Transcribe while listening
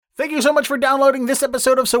Thank you so much for downloading this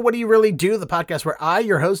episode of So What Do You Really Do, the podcast where I,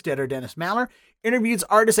 your host, Editor Dennis Maller, interviews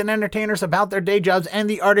artists and entertainers about their day jobs, and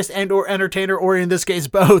the artist and or entertainer, or in this case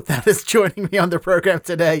both, that is joining me on the program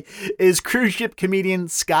today is cruise ship comedian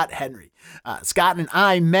Scott Henry. Scott and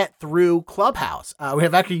I met through Clubhouse. We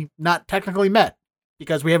have actually not technically met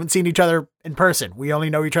because we haven't seen each other in person. We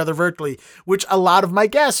only know each other virtually, which a lot of my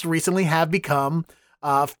guests recently have become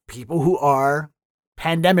people who are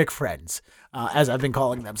pandemic friends. As I've been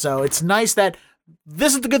calling them. So it's nice that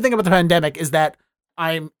this is the good thing about the pandemic is that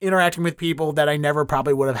I'm interacting with people that I never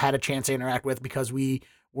probably would have had a chance to interact with because we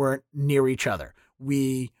weren't near each other.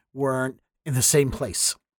 We weren't in the same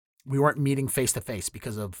place. We weren't meeting face to face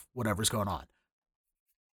because of whatever's going on.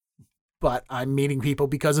 But I'm meeting people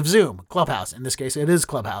because of Zoom, Clubhouse. In this case, it is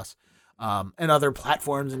Clubhouse, and other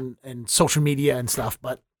platforms and social media and stuff.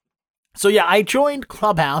 But so yeah, I joined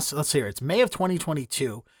Clubhouse. Let's see here. It's May of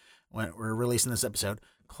 2022. When we're releasing this episode.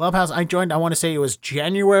 Clubhouse, I joined, I want to say it was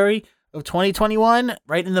January of 2021,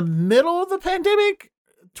 right in the middle of the pandemic,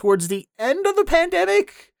 towards the end of the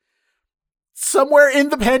pandemic, somewhere in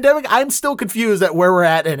the pandemic. I'm still confused at where we're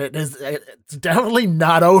at, and it's definitely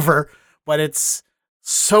not over, but it's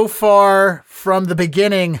so far from the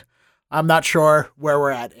beginning, I'm not sure where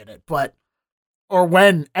we're at in it, or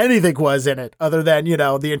when anything was in it, other than,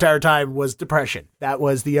 the entire time was depression. That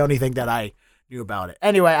was the only thing that I knew about it.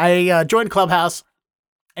 Anyway, I joined Clubhouse,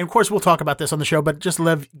 and of course we'll talk about this on the show, but just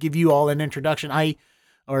give you all an introduction.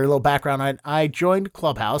 Or a little background. I joined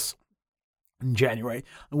Clubhouse in January.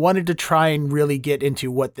 I wanted to try and really get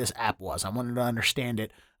into what this app was. I wanted to understand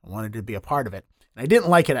it. I wanted to be a part of it. And I didn't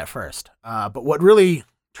like it at first. But what really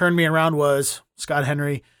turned me around was Scott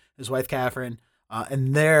Henry, his wife Catherine,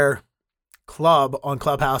 and their club on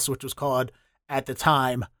Clubhouse, which was called, at the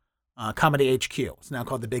time, Comedy HQ. It's now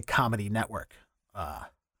called the Big Comedy Network.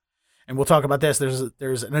 And we'll talk about this.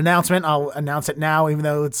 There's an announcement. I'll announce it now, even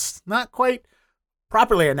though it's not quite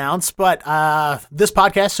properly announced. But this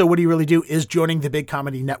podcast, So What Do You Really Do, is joining the Big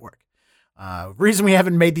Comedy Network. Reason we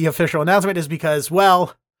haven't made the official announcement is because,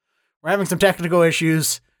 well, we're having some technical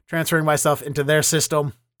issues transferring myself into their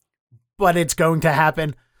system, but it's going to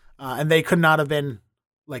happen. And they could not have been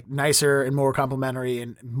nicer and more complimentary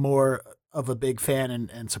and more of a big fan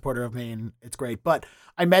and supporter of me, and it's great. But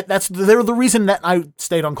they're the reason that I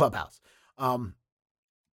stayed on Clubhouse.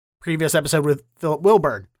 Previous episode with Philip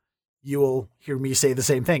Wilburn, you will hear me say the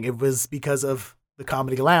same thing. It was because of the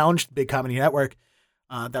Comedy Lounge, the Big Comedy Network,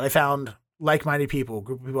 that I found like-minded people, a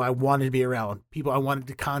group of people I wanted to be around, people I wanted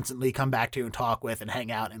to constantly come back to and talk with and hang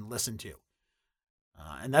out and listen to.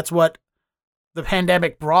 And that's what the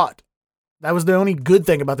pandemic brought. That was the only good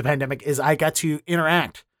thing about the pandemic, is I got to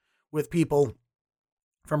interact with people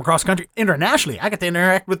from across the country internationally. I got to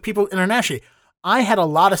interact with people internationally. I had a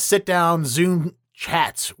lot of sit-down Zoom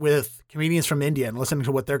chats with comedians from India and listening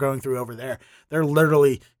to what they're going through over there. They're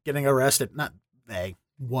literally getting arrested. Not they,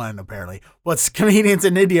 one apparently, but comedians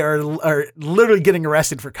in India are literally getting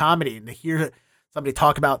arrested for comedy. And to hear somebody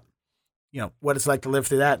talk about, what it's like to live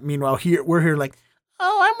through that. Meanwhile, we're here like,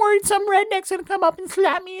 oh, I'm worried some redneck's going to come up and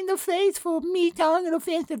slap me in the face for me telling an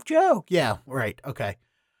offensive joke. Yeah, right. Okay.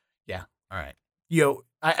 Yeah. All right.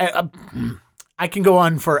 I can go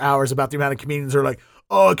on for hours about the amount of comedians who are like,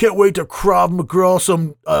 oh, I can't wait to Krav Maga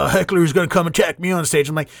some heckler who's going to come attack me on stage.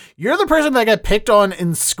 I'm like, you're the person that got picked on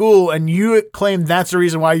in school and you claim that's the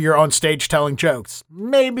reason why you're on stage telling jokes.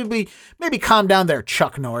 Maybe calm down there,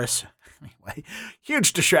 Chuck Norris. Anyway,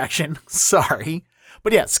 huge distraction. Sorry.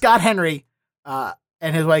 But yeah, Scott Henry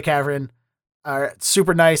and his wife Catherine are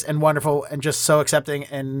super nice and wonderful and just so accepting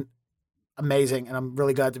and amazing. And I'm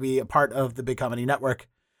really glad to be a part of the Big Comedy Network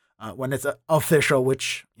when it's official,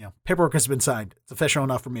 which, paperwork has been signed. It's official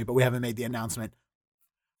enough for me, but we haven't made the announcement,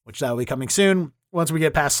 which that will be coming soon once we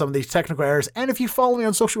get past some of these technical errors. And if you follow me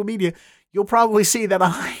on social media, you'll probably see that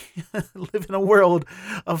I live in a world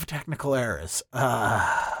of technical errors.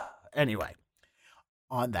 Anyway,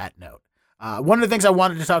 on that note, one of the things I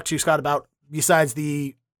wanted to talk to Scott about, besides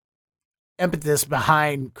the impetus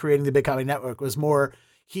behind creating the Big Comedy Network, was more,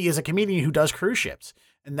 he is a comedian who does cruise ships.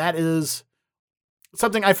 And that is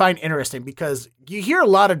something I find interesting because you hear a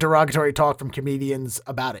lot of derogatory talk from comedians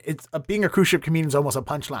about it. It's being a cruise ship comedian is almost a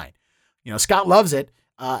punchline. Scott loves it.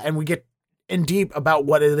 And we get in deep about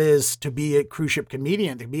what it is to be a cruise ship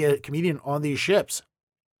comedian, to be a comedian on these ships.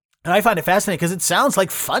 And I find it fascinating because it sounds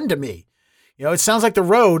like fun to me. It sounds like the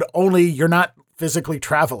road, only you're not physically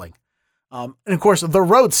traveling. And of course, the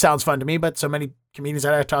road sounds fun to me, but so many comedians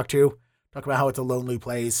that I talk to talk about how it's a lonely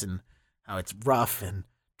place and how it's rough and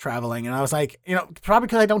traveling. And I was like, probably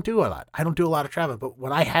because I don't do a lot. I don't do a lot of travel, but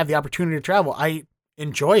when I have the opportunity to travel, I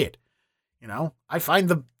enjoy it. You know, I find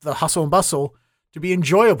the hustle and bustle to be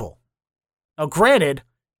enjoyable. Now, granted,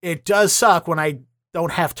 it does suck when I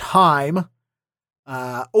don't have time,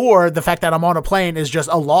 or the fact that I'm on a plane is just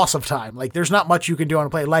a loss of time. Like, there's not much you can do on a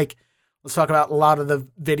plane. Like, let's talk about a lot of the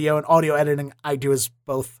video and audio editing I do as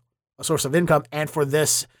both a source of income, and for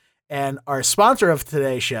this and our sponsor of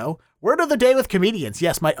today's show, Word of the Day with Comedians.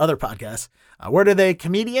 Yes, my other podcast. Word of the Day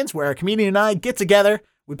Comedians, where a comedian and I get together,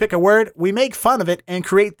 we pick a word, we make fun of it, and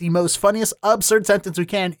create the most funniest absurd sentence we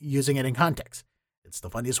can using it in context. It's the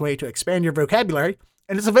funniest way to expand your vocabulary,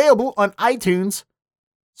 and it's available on iTunes,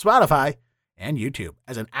 Spotify, and YouTube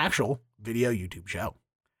as an actual video YouTube show.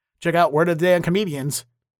 Check out Word of the Day on Comedians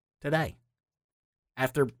today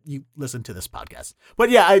after you listen to this podcast. But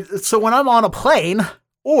yeah, so when I'm on a plane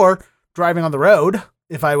or driving on the road,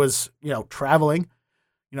 if I was, traveling,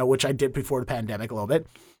 which I did before the pandemic a little bit,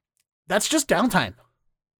 that's just downtime.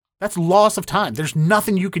 That's loss of time. There's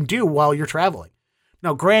nothing you can do while you're traveling.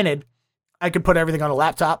 Now, granted, I could put everything on a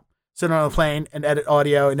laptop, sit on a plane and edit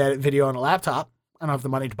audio and edit video on a laptop. I don't have the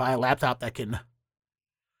money to buy a laptop that can,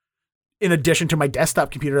 in addition to my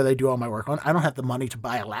desktop computer that I do all my work on, I don't have the money to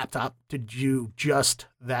buy a laptop to do just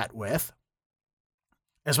that with,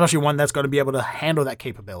 especially one that's going to be able to handle that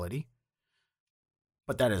capability.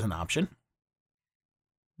 But that is an option.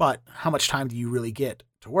 But how much time do you really get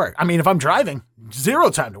to work? I mean, if I'm driving, zero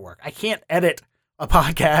time to work. I can't edit a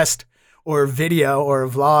podcast or video or a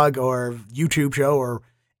vlog or YouTube show or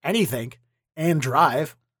anything and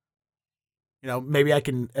drive. Maybe I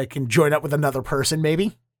can join up with another person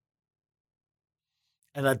maybe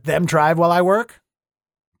and let them drive while I work.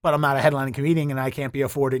 But I'm not a headlining comedian and I can't be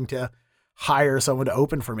affording to hire someone to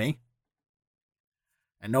open for me.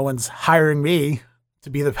 And no one's hiring me to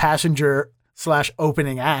be the passenger /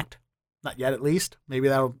 opening act. Not yet, at least. Maybe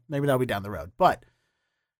that'll be down the road. But,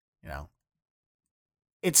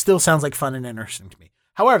 it still sounds like fun and interesting to me.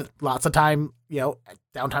 However, lots of time,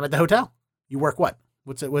 downtime at the hotel. You work what?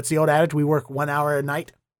 What's the old adage? We work 1 hour a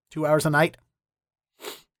night, 2 hours a night,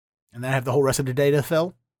 and then I have the whole rest of the day to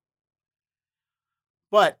fill.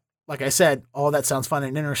 But like I said, all that sounds fun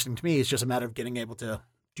and interesting to me. It's just a matter of getting able to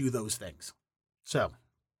do those things. So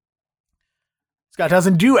Scott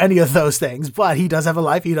doesn't do any of those things, but he does have a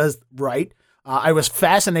life. He does write. I was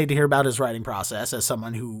fascinated to hear about his writing process as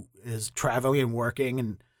someone who is traveling and working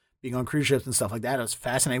and being on cruise ships and stuff like that. I was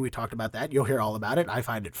fascinated. We talked about that. You'll hear all about it. I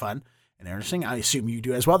find it fun and interesting. I assume you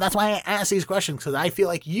do as well. That's why I ask these questions, because I feel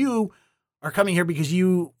like you are coming here because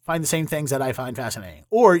you find the same things that I find fascinating,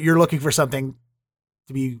 or you're looking for something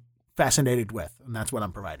to be fascinated with, and that's what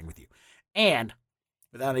I'm providing with you. And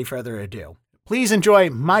without any further ado, please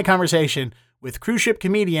enjoy my conversation with cruise ship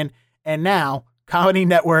comedian and now Comedy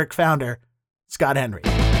Network founder, Scott Henry.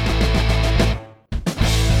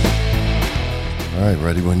 All right,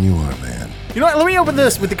 ready when you are, man. You know what? Let me open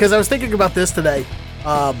this because I was thinking about this today.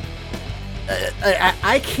 I'm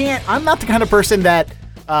not the kind of person that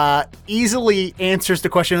easily answers the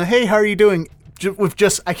question, hey, how are you doing?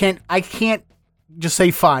 I can't just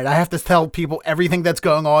say fine. I have to tell people everything that's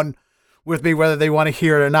going on with me, whether they want to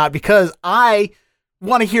hear it or not, because I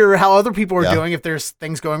want to hear how other people are doing. If there's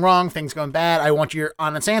things going wrong, things going bad, I want your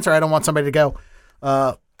honest answer. I don't want somebody to go,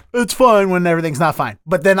 it's fine when everything's not fine.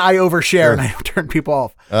 But then I overshare and I turn people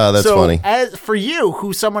off. Oh, that's funny. As for you,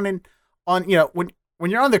 who's someone when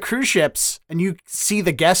you're on the cruise ships and you see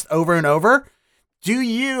the guest over and over, do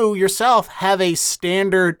you yourself have a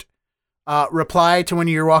standard reply to when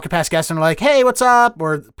you're walking past guests and like, hey, what's up?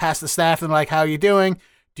 Or past the staff and like, how are you doing?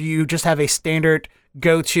 Do you just have a standard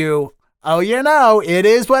go-to, it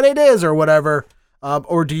is what it is or whatever?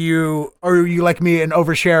 Or are you like me, an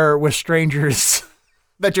oversharer with strangers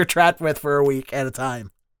that you're trapped with for a week at a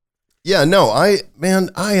time? Yeah, no,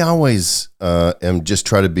 I always am just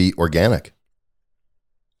try to be organic.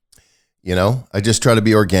 I just try to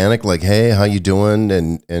be organic, like, hey, how you doing?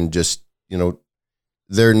 And just,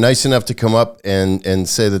 they're nice enough to come up and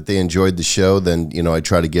say that they enjoyed the show. Then, I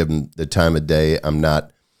try to give them the time of day.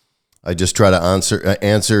 I just try to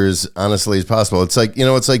answer as honestly as possible. It's like,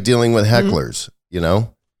 it's like dealing with hecklers,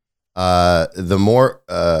 the more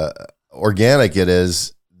organic it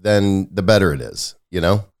is, then the better it is,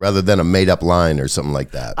 rather than a made up line or something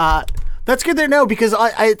like that. That's good to know, because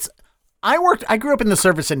I grew up in the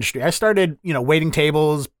service industry. I started, waiting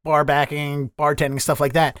tables, bar backing, bartending, stuff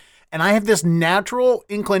like that. And I have this natural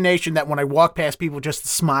inclination that when I walk past people, just to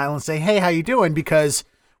smile and say, hey, how you doing? Because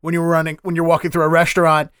when you're walking through a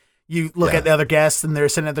restaurant, you look at the other guests and they're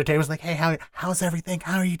sitting at their tables like, hey, how's everything?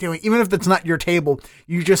 How are you doing? Even if it's not your table,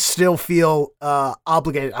 you just still feel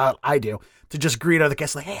obligated. I do to just greet other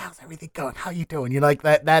guests like, hey, how's everything going? How you doing? You're like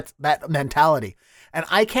that mentality. And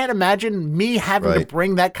I can't imagine me having to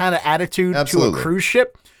bring that kind of attitude to a cruise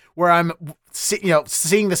ship where I'm,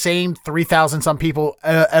 seeing the same 3,000 some people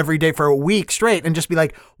every day for a week straight and just be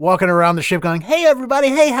like walking around the ship going, hey, everybody.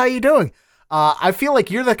 Hey, how you doing? I feel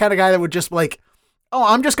like you're the kind of guy that would just like, oh,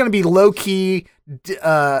 I'm just going to be low key.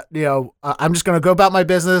 I'm just going to go about my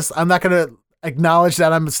business. I'm not going to acknowledge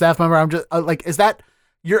that I'm a staff member. I'm just like, is that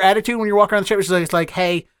your attitude when you're walking around the ship? It's like,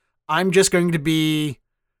 hey, I'm just going to be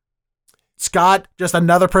Scott, just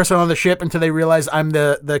another person on the ship until they realize I'm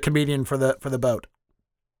the comedian for the boat.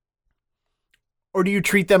 Or do you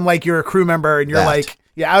treat them like you're a crew member and you're like,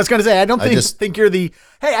 yeah, I was going to say, I don't think you're the,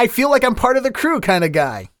 hey, I feel like I'm part of the crew kind of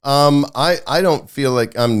guy. I don't feel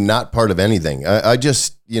like I'm not part of anything. I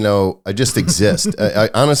just exist. I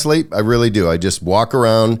honestly, I really do. I just walk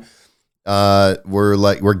around.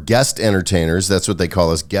 We're guest entertainers. That's what they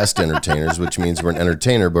call us, guest entertainers, which means we're an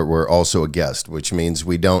entertainer, but we're also a guest, which means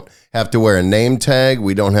we don't have to wear a name tag.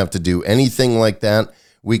 We don't have to do anything like that.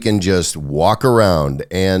 We can just walk around.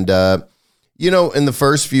 And, in the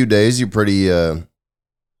first few days, you're pretty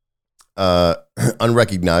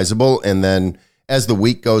unrecognizable. And then as the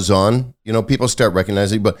week goes on, people start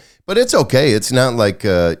recognizing, but it's okay. It's not like,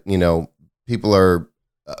 people are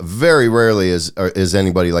very rarely is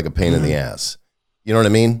anybody like a pain in the ass. You know what I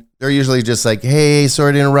mean? They're usually just like, hey,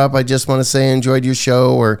 sorry to interrupt. I just want to say I enjoyed your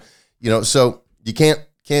show, or, so you can't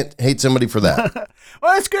hate somebody for that.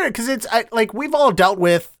 Well, that's good because we've all dealt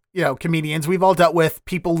with, comedians. We've all dealt with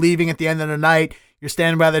people leaving at the end of the night. You're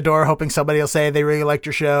standing by the door hoping somebody will say they really liked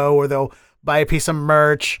your show, or they'll buy a piece of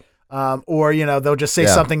merch, or, they'll just say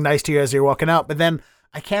something nice to you as you're walking out. But then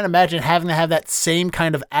I can't imagine having to have that same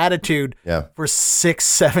kind of attitude for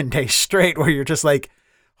 6-7 days straight where you're just like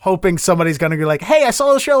hoping somebody's going to be like, hey, I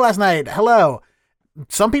saw the show last night. Hello.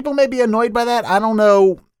 Some people may be annoyed by that. I don't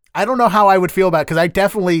know how I would feel about it because I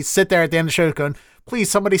definitely sit there at the end of the show going,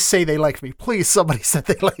 please, somebody say they liked me. Please, somebody said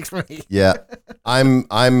they liked me. Yeah, I'm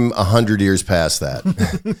 100 years past that.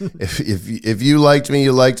 if you liked me,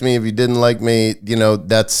 you liked me. If you didn't like me,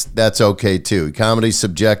 that's okay too. Comedy's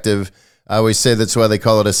subjective. I always say that's why they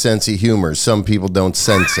call it a sense of humor. Some people don't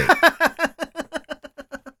sense it.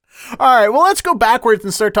 All right, well, let's go backwards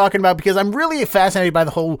and start talking about, because I'm really fascinated by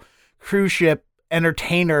the whole cruise ship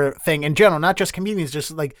entertainer thing in general, not just comedians,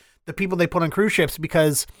 just like the people they put on cruise ships,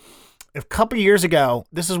 because a couple of years ago,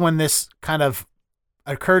 this is when this kind of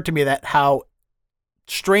occurred to me that how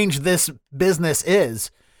strange this business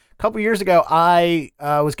is. A couple of years ago, I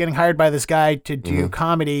was getting hired by this guy to do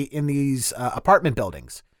comedy in these apartment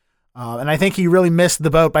buildings. And I think he really missed the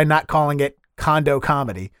boat by not calling it condo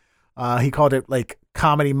comedy. He called it like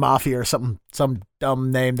Comedy Mafia or some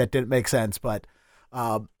dumb name that didn't make sense. But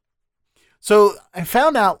so I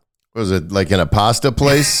found out. Was it like in a pasta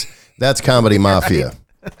place? That's Comedy Mafia.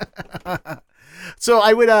 So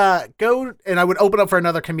I would go and I would open up for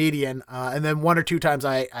another comedian. And then one or two times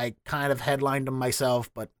I kind of headlined them myself,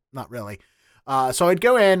 but not really. So I'd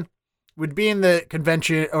go in. Would be in the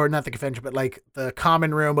convention, or not the convention, but like the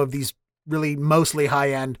common room of these really mostly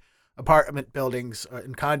high-end apartment buildings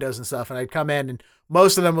and condos and stuff. And I'd come in and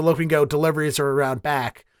most of them would look and go, deliveries are around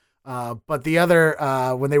back. But the other,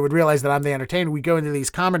 when they would realize that I'm the entertainer, we go into these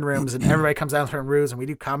common rooms and everybody comes down from rooms and we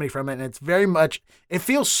do comedy from it. And it's very much, it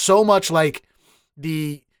feels so much like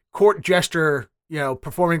the court gesture,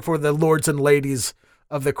 performing for the lords and ladies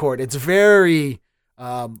of the court. It's very,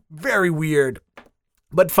 very weird,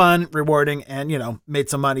 but fun, rewarding, and, made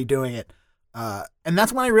some money doing it. And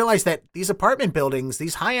that's when I realized that these apartment buildings,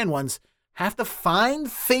 these high-end ones, have to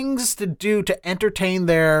find things to do to entertain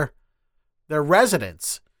their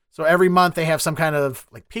residents. So every month they have some kind of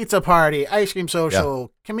like pizza party, ice cream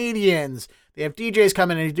social, comedians. They have DJs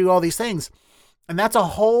come in and do all these things. And that's a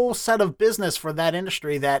whole set of business for that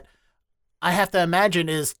industry that I have to imagine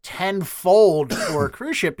is tenfold for a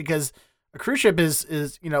cruise ship, because a cruise ship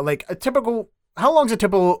is like a typical. How long is a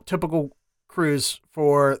typical cruise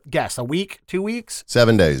for guests? A week? 2 weeks?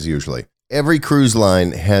 7 days usually. Every cruise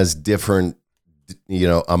line has different,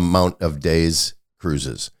 amount of days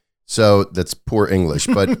cruises. So that's poor English.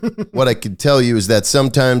 But what I could tell you is that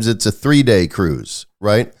sometimes it's a 3-day cruise,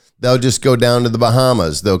 right? They'll just go down to the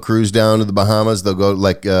Bahamas. They'll cruise down to the Bahamas. They'll go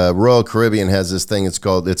like Royal Caribbean has this thing.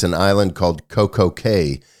 It's an island called Coco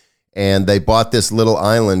Cay. And they bought this little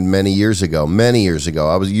island many years ago.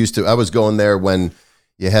 I was going there when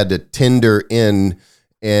you had to tender in,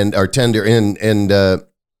 and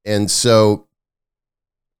so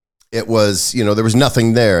it was, there was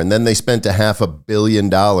nothing there. And then they spent $500 million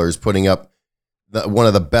putting up one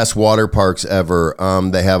of the best water parks ever.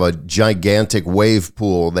 They have a gigantic wave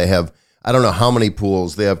pool. They have I don't know how many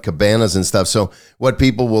pools. They have cabanas and stuff. So what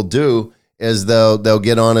people will do is they'll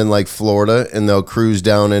get on in like Florida and they'll cruise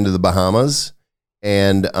down into the Bahamas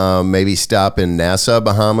and maybe stop in Nassau,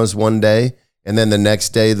 Bahamas one day. And then the next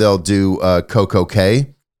day they'll do Coco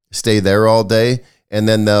Cay, stay there all day. And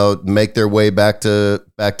then they'll make their way back to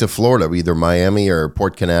Florida, either Miami or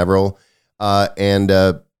Port Canaveral. And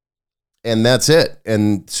that's it.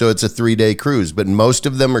 And so it's a 3-day cruise, but most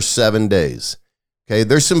of them are 7 days. Okay.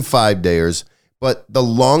 There's some 5-dayers, but the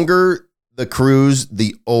longer the cruise,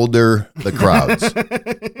 the older the crowds.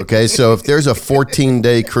 Okay. So if there's a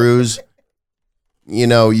 14-day cruise, you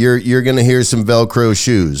know, you're going to hear some Velcro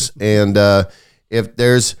shoes. And if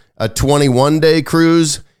there's a 21-day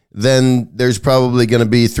cruise, then there's probably going to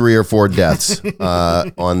be 3 or 4 deaths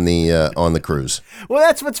on the cruise. Well,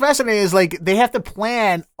 that's what's fascinating is like they have to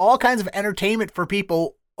plan all kinds of entertainment for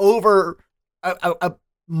people over a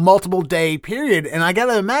multiple day period. And I got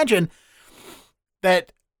to imagine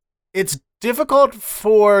that it's difficult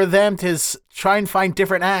for them to try and find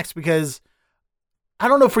different acts because I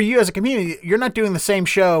don't know, for you as a community, you're not doing the same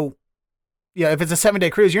show. Yeah, if it's a 7-day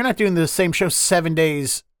cruise, you're not doing the same show 7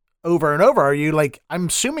 days over and over. Are you? Like, I'm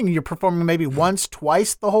assuming you're performing maybe once,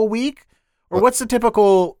 twice the whole week? Or what's the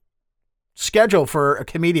typical schedule for a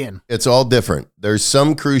comedian? It's all different. There's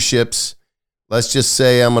some cruise ships. Let's just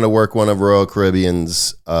say I'm going to work one of Royal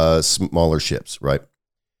Caribbean's smaller ships, right?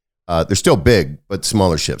 They're still big, but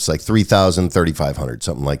smaller ships, like 3,000, 3,500,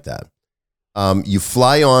 something like that. You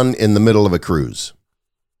fly on in the middle of a cruise,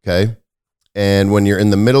 okay? And when you're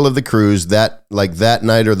in the middle of the cruise, that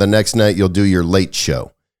night or the next night, you'll do your late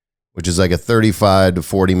show, which is like a 35 to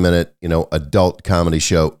 40 minute, adult comedy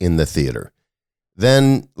show in the theater.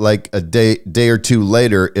 Then like a day or two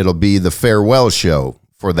later, it'll be the farewell show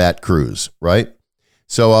for that cruise, right?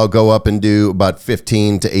 So I'll go up and do about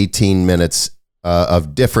 15 to 18 minutes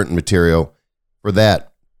of different material for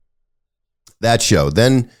that show.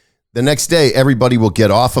 Then the next day, everybody will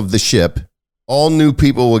get off of the ship. All new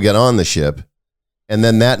people will get on the ship. And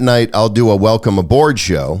then that night, I'll do a welcome aboard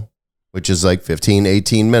show, which is like 15,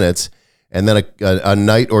 18 minutes. And then a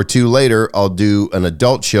night or two later, I'll do an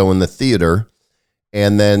adult show in the theater.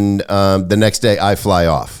 And then the next day, I fly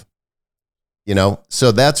off.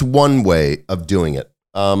 So that's one way of doing it.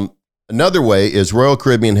 Another way is Royal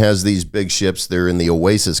Caribbean has these big ships. They're in the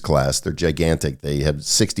Oasis class. They're gigantic. They have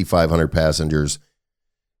 6,500 passengers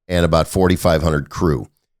and about 4,500 crew.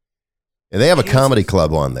 And they have a comedy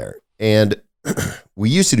club on there. And we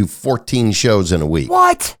used to do 14 shows in a week.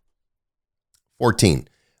 What? 14.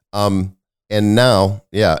 And now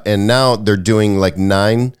they're doing like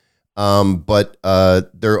 9. But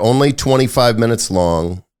they're only 25 minutes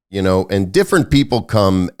long, and different people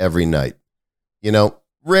come every night.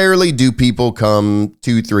 Rarely do people come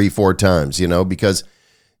 2, 3, 4 times, because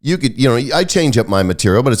you could, I change up my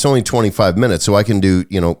material, but it's only 25 minutes. So I can do,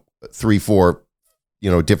 3, 4,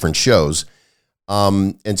 different shows.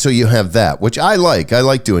 And so you have that, which I like. I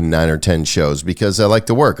like doing 9 or 10 shows because I like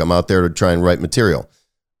to work. I'm out there to try and write material.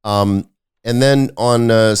 And then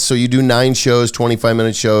so you do 9 shows,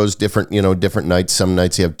 25-minute shows, different nights. Some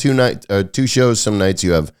nights you have 2 shows. Some nights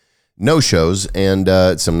you have no shows, and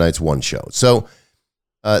some nights 1 show. So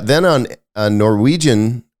then on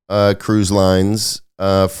Norwegian cruise lines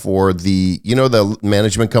for the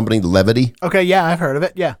management company Levity. Okay, yeah, I've heard of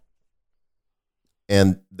it. Yeah.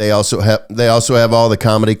 And they also have all the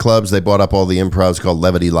comedy clubs. They bought up all the improvs called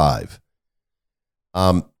Levity Live.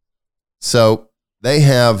 So they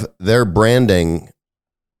have their branding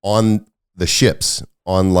on the ships,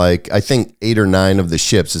 on like, I think 8 or 9 of the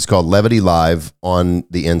ships. It's called Levity Live on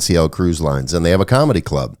the NCL cruise lines. And they have a comedy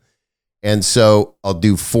club. And so I'll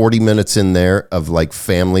do 40 minutes in there of like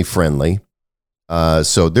family friendly.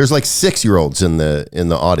 So there's like 6-year-olds in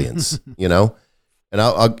the audience,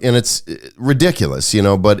 and it's ridiculous,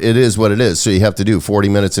 but it is what it is. So you have to do 40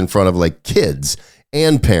 minutes in front of like kids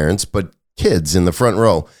and parents, but kids in the front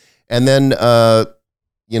row. And then, a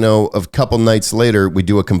couple nights later, we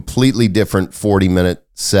do a completely different 40-minute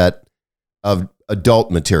set of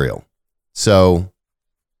adult material. So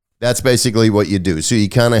that's basically what you do. So you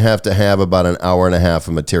kind of have to have about an hour and a half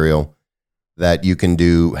of material that you can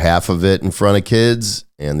do half of it in front of kids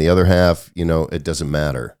and the other half, it doesn't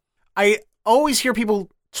matter. I always hear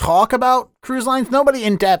people talk about cruise lines, nobody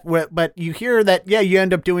in depth, but you hear that, yeah, you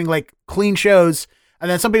end up doing like clean shows. And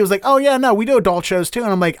then somebody was like, oh yeah, no, we do adult shows too.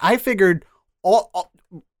 And I'm like, I figured all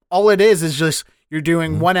it is just you're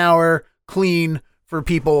doing 1 hour clean for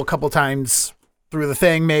people a couple times through the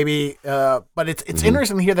thing, maybe. But it's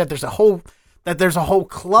interesting to hear that there's a whole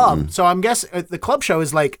club. So I'm guessing the club show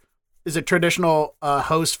is like, is a traditional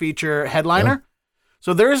host feature headliner. Yeah.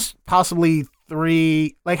 So there's possibly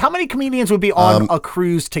 3, like how many comedians would be on a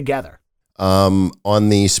cruise together? On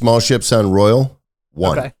the small ships on Royal,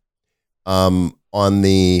 1. Okay. On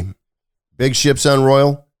the big ships on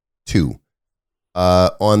Royal, 2.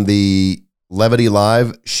 On the Levity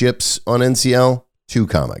Live ships on NCL, 2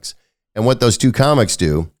 comics. And what those 2 comics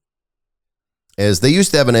do is they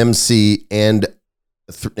used to have an MC and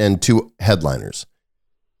 2 headliners.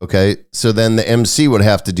 Okay. So then the MC would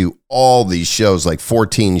have to do all these shows, like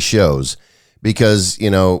 14 shows, because, you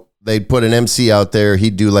know, they'd put an MC out there.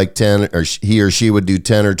 He'd do like 10, or he or she would do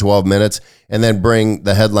 10 or 12 minutes, and then bring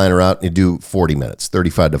the headliner out and he'd do 40 minutes,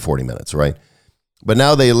 35 to 40 minutes. Right. But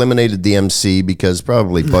now they eliminated the MC because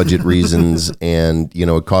probably budget reasons, and, you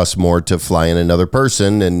know, it costs more to fly in another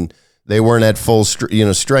person, and they weren't at full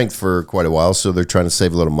strength for quite a while. So they're trying to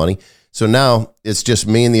save a little money. So now it's just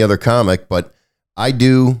me and the other comic, but I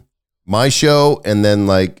do my show, and then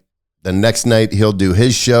like the next night he'll do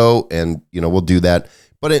his show, and, you know, we'll do that.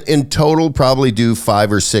 But in total, probably do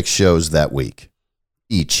 5 or 6 shows that week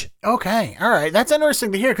each. Okay. All right. That's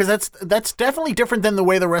interesting to hear, because that's definitely different than the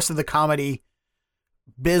way the rest of the comedy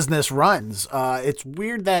business runs. It's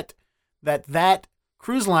weird that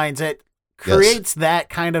cruise lines, it creates that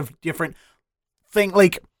kind of different thing.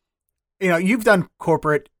 Like, you know, you've done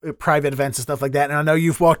corporate private events and stuff like that, and I know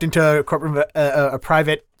you've walked into a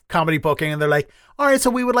private comedy booking, and they're like, all right,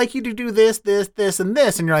 so we would like you to do this, and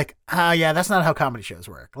this, and you're like, yeah, that's not how comedy shows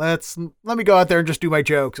work. Let me go out there and just do my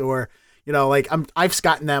jokes. Or, you know, like I've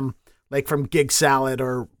gotten them like from Gig Salad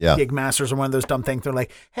or Gig Masters or one of those dumb things. They're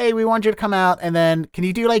like, hey, we want you to come out, and then can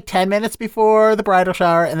you do like 10 minutes before the bridal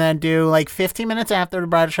shower, and then do like 15 minutes after the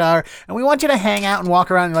bridal shower, and we want you to hang out and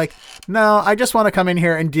walk around. And you're like, no, I just want to come in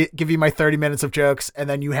here and give you my 30 minutes of jokes, and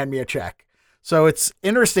then you hand me a check. So it's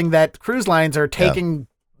interesting that cruise lines are taking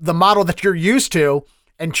the model that you're used to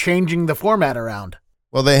and changing the format around.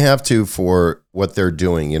 Well, they have to for what they're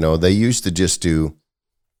doing. You know, they used to just do,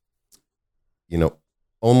 you know,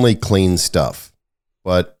 only clean stuff,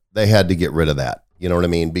 but they had to get rid of that. You know what I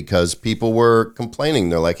mean? Because people were complaining.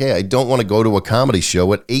 They're like, hey, I don't want to go to a comedy show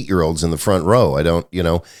with 8-year-olds in the front row. I don't, you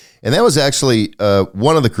know. And that was actually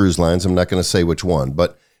one of the cruise lines. I'm not going to say which one,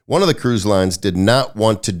 but one of the cruise lines did not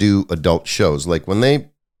want to do adult shows. Like when they,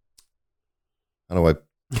 how do I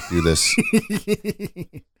do this?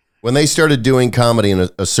 When they started doing comedy in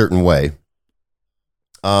a certain way,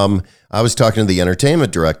 I was talking to the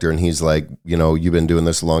entertainment director, and he's like, you know, you've been doing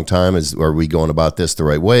this a long time. Are we going about this the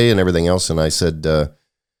right way and everything else? And I said,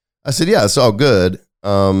 yeah, it's all good.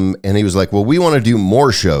 And he was like, well, we want to do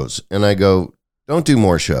more shows. And I go, don't do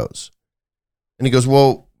more shows. And he goes,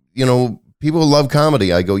 well, you know, people love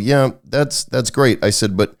comedy. I go, yeah, that's great. I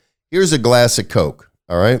said, but here's a glass of Coke.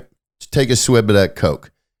 All right. Just take a swig of that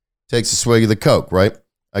Coke. Takes a swig of the Coke, right?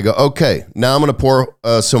 I go, okay, now I'm going to pour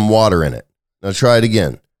some water in it. Now try it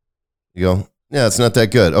again. You go, yeah, it's not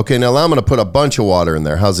that good. Okay, now I'm going to put a bunch of water in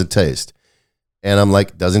there. How's it taste? And I'm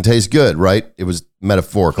like, doesn't taste good, right? It was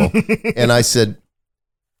metaphorical. And I said,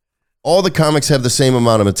 all the comics have the same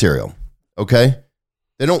amount of material, okay?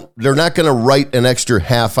 They're not going to write an extra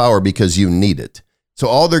half hour because you need it. So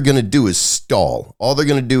all they're going to do is stall. All they're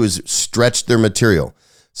going to do is stretch their material.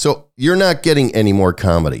 So you're not getting any more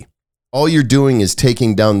comedy. All you're doing is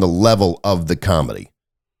taking down the level of the comedy,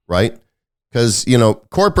 right? Because, you know,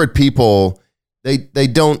 corporate people, they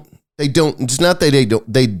don't, it's not that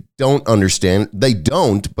they don't understand. They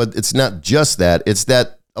don't, but it's not just that. It's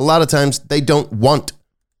that a lot of times they don't want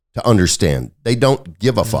to understand. They don't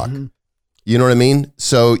give a fuck. Mm-hmm. You know what I mean?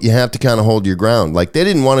 So you have to kind of hold your ground. Like they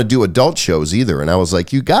didn't want to do adult shows either. And I was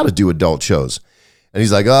like, you got to do adult shows. And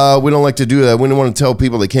he's like, oh, we don't like to do that. We don't want to tell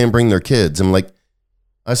people they can't bring their kids. I'm like,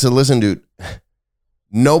 I said, listen, dude,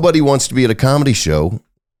 nobody wants to be at a comedy show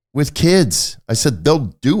with kids. I said,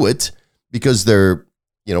 they'll do it because they're,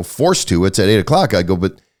 you know, forced to. It's at 8:00. I go,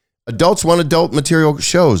 but adults want adult material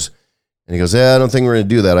shows. And he goes, I don't think we're going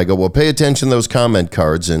to do that. I go, well, pay attention to those comment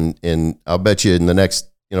cards. And I'll bet you in the next,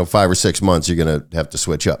 5 or 6 months, you're going to have to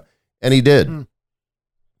switch up. And he did.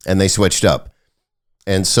 And they switched up.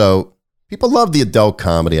 And so people love the adult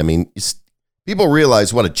comedy. I mean, people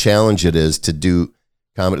realize what a challenge it is to do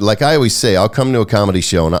comedy. Like I always say, I'll come to a comedy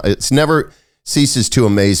show and it's never ceases to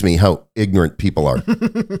amaze me how ignorant people are.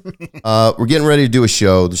 We're getting ready to do a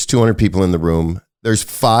show. There's 200 people in the room. There's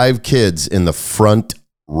 5 kids in the front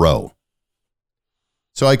row.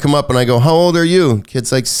 So I come up and I go, how old are you?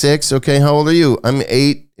 Kid's like 6. Okay, how old are you? I'm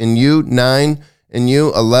 8. And you? 9. And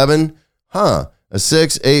you? 11. Huh. A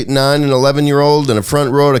 6, 8, 9, and 11-year-old in a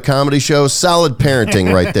front row at a comedy show. Solid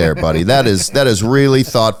parenting right there, buddy. That is really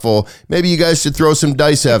thoughtful. Maybe you guys should throw some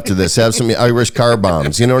dice after this. Have some Irish car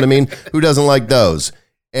bombs. You know what I mean? Who doesn't like those?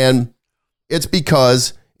 And it's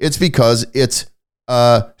because it's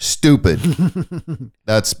stupid.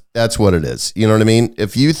 That's what it is. You know what I mean?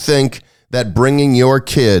 If you think that bringing your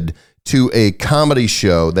kid to a comedy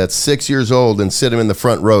show that's 6 years old and sit him in the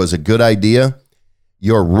front row is a good idea,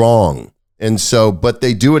 you're wrong. And so, but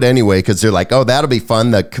they do it anyway because they're like, oh, that'll be fun.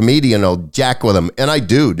 The comedian will jack with them. And I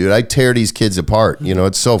do, dude. I tear these kids apart. You know,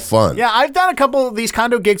 it's so fun. Yeah, I've done a couple of these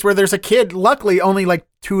condo gigs where there's a kid. Luckily, only like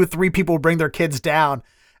 2 or 3 people bring their kids down.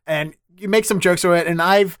 And you make some jokes with it. And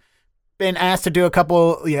I've been asked to do a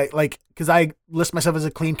couple, like, because I list myself as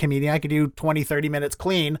a clean comedian. I could do 20, 30 minutes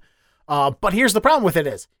clean. But here's the problem with it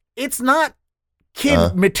is, it's not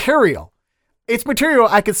kid material. It's material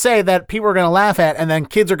I could say that people are going to laugh at and then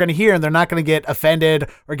kids are going to hear and they're not going to get offended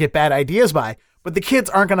or get bad ideas by. But the kids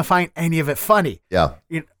aren't going to find any of it funny. Yeah.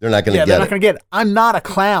 They're not going to get it. They're not going to get it. I'm not a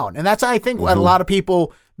clown. And that's, I think, what a lot of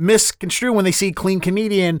people misconstrue when they see clean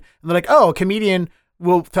comedian. And they're like, oh, a comedian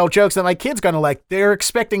will tell jokes that my kid's going to like. They're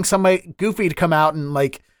expecting somebody goofy to come out and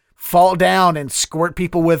like fall down and squirt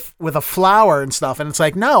people with a flower and stuff. And it's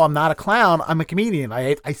like, no, I'm not a clown. I'm a comedian.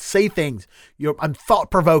 I say things. I'm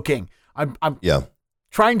thought-provoking. I'm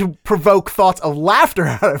trying to provoke thoughts of laughter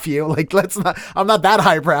out of you. Like, I'm not that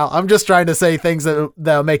highbrow. I'm just trying to say things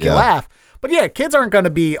that'll make you laugh. But yeah, kids aren't going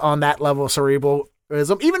to be on that level of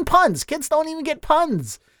cerebralism. Even puns. Kids don't even get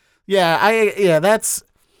puns. I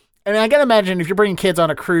gotta imagine if you're bringing kids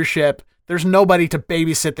on a cruise ship, there's nobody to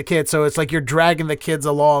babysit the kids. So it's like you're dragging the kids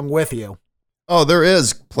along with you. Oh, there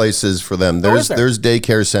is places for them. There's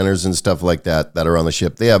daycare centers and stuff like that are on the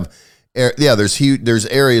ship. They have there's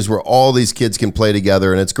areas where all these kids can play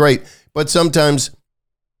together and it's great. But sometimes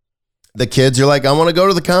the kids are like, I want to go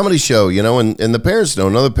to the comedy show, and the parents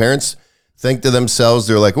don't know. The parents think to themselves,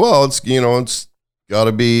 they're like, well, it's got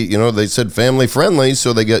to be, they said family friendly.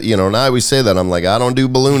 So they get, and I always say that. I'm like, I don't do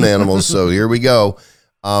balloon animals. So here we go.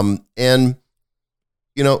 And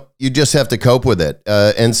you just have to cope with it.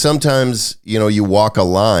 And sometimes, you walk a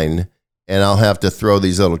line. And I'll have to throw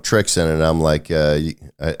these little tricks in it. I'm like,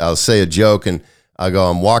 I'll say a joke and I go,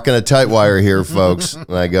 I'm walking a tight wire here, folks.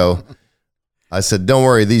 And I said, don't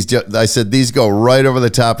worry. These go right over the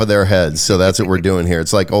top of their heads. So that's what we're doing here.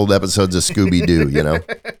 It's like old episodes of Scooby-Doo,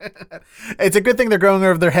 It's a good thing they're growing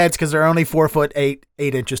over their heads because they're only 4'8"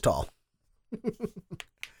 8 inches tall.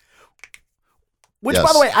 Which,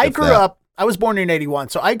 by the way, I was born in 81.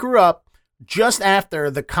 So I grew up just after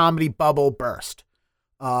the comedy bubble burst.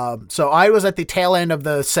 So I was at the tail end of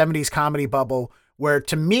the 70s comedy bubble where,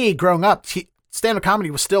 to me, growing up, stand-up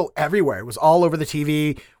comedy was still everywhere. It was all over the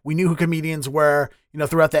TV. We knew who comedians were,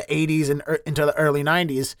 throughout the 80s and into the early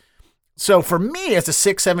 90s. So for me, as a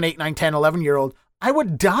 6, 7, 8, 9, 10, 11-year-old, I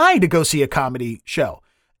would die to go see a comedy show.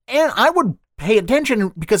 And I would pay attention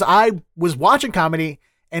because I was watching comedy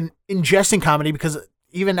and ingesting comedy because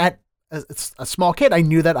even at a small kid, I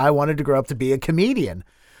knew that I wanted to grow up to be a comedian.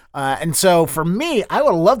 And so for me, I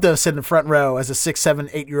would love to sit in the front row as a 6, 7,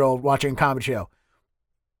 8-year-old watching a comedy show.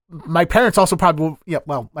 My parents also probably,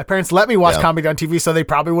 my parents let me watch comedy on TV, so they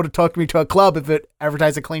probably would have took me to a club if it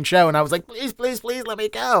advertised a clean show. And I was like, please, please, please let me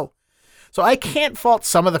go. So I can't fault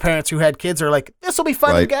some of the parents who had kids who are like, this will be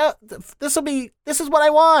fun to go. This is what I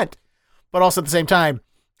want. But also at the same time,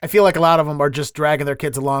 I feel like a lot of them are just dragging their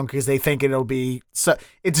kids along because they think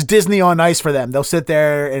it's Disney on Ice for them. They'll sit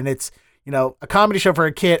there and it's, a comedy show for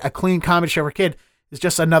a kid, a clean comedy show for a kid is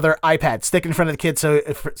just another iPad. Stick in front of the kids so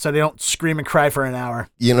they don't scream and cry for an hour.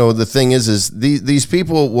 The thing is these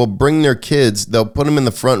people will bring their kids, they'll put them in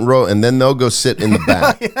the front row, and then they'll go sit in the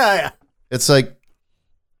back. Yeah. It's like,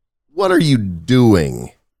 what are you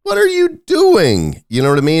doing? What are you doing? You know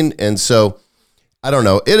what I mean? And so, I don't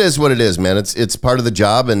know. It is what it is, man. It's part of the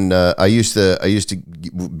job, and I used to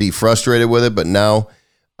be frustrated with it, but now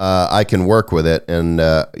I can work with it, and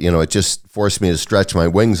it just forced me to stretch my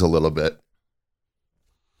wings a little bit.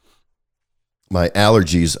 My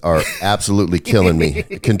allergies are absolutely killing me.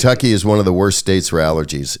 Kentucky is one of the worst states for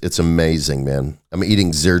allergies. It's amazing, man. I'm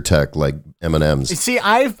eating Zyrtec like M&Ms. See,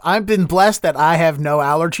 I've been blessed that I have no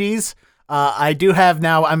allergies. I do have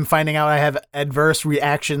now. I'm finding out I have adverse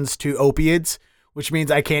reactions to opiates, which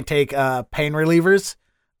means I can't take pain relievers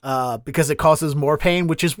because it causes more pain,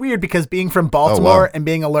 which is weird because being from Baltimore and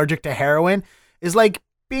being allergic to heroin is like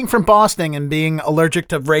being from Boston and being allergic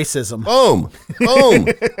to racism. Boom, boom,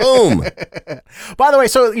 boom. By the way,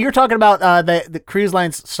 so you're talking about the cruise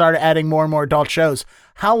lines started adding more and more adult shows.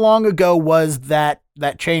 How long ago was that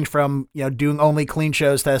that change from, doing only clean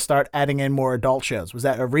shows to start adding in more adult shows? Was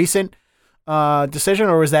that a recent decision,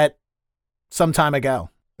 or was that some time ago?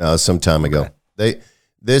 Some time ago. Okay.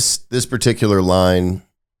 This particular line,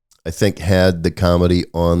 I think, had the comedy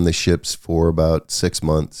on the ships for about 6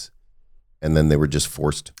 months, and then they were just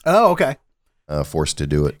forced. Oh, okay. Forced to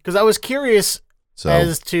do it. Because I was curious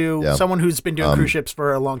as to yeah. someone who's been doing cruise ships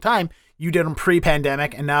for a long time. You did them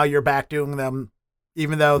pre-pandemic, and now you're back doing them,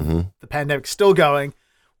 even though the pandemic's still going.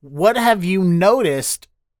 What have you noticed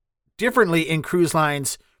differently in cruise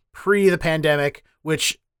lines pre the pandemic?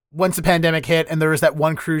 Which once the pandemic hit, and there was that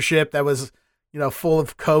one cruise ship that was, full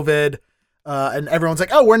of COVID, and everyone's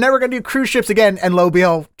like, "Oh, we're never going to do cruise ships again." And lo and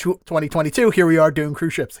behold, 2022, here we are doing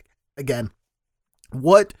cruise ships again.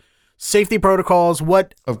 What safety protocols,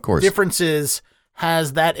 what of course differences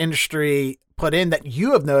has that industry put in that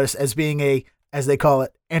you have noticed as being a, as they call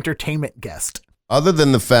it, entertainment guest? Other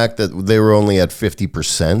than the fact that they were only at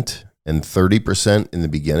 50% and 30% in the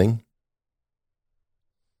beginning.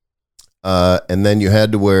 And then you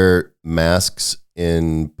had to wear masks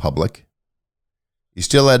in public. You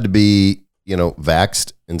still had to be,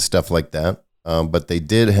 vaxxed and stuff like that. But they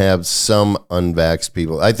did have some unvaxxed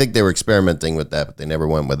people. I think they were experimenting with that, but they never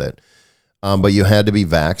went with it. But you had to be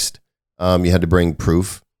vaxxed. You had to bring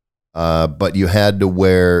proof. But you had to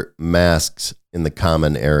wear masks in the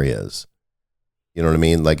common areas. You know what I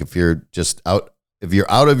mean? Like if you're out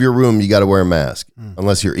of your room, you got to wear a mask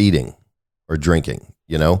unless you're eating or drinking,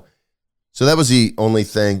 So that was the only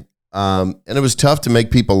thing. And it was tough to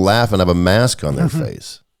make people laugh and have a mask on their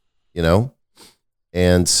face,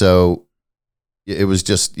 And so it was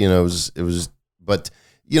just, but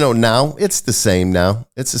now it's the same now.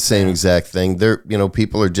 It's the same exact thing.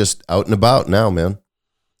 People are just out and about now, man,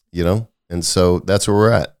 and so that's where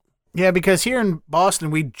we're at. Yeah. Because here in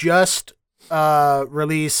Boston, we just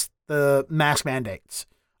released the mask mandates.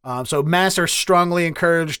 So masks are strongly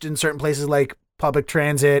encouraged in certain places like public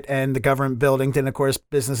transit and the government buildings. And of course,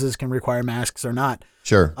 businesses can require masks or not.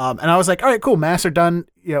 Sure. And I was like, all right, cool. Masks are done.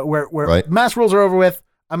 Where right. Mask rules are over with.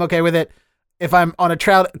 I'm okay with it. If I'm on a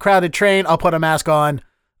crowded train, I'll put a mask on.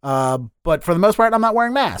 But for the most part, I'm not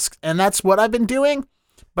wearing masks. And that's what I've been doing.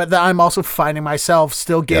 But I'm also finding myself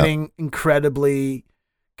still getting incredibly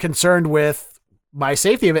concerned with my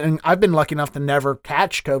safety of it. And I've been lucky enough to never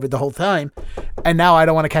catch COVID the whole time. And now I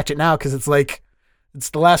don't want to catch it now because it's like, it's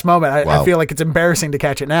the last moment. I feel like it's embarrassing to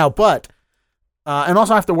catch it now. But, and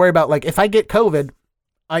also I have to worry about, like, if I get COVID,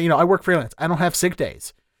 I work freelance. I don't have sick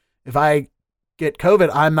days. If I get COVID,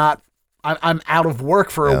 I'm out of work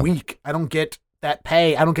for a week. I don't get that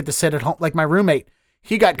pay. I don't get to sit at home. Like my roommate,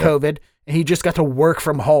 he got COVID and he just got to work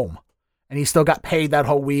from home and he still got paid that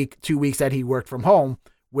whole week, 2 weeks that he worked from home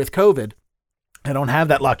with COVID. I don't have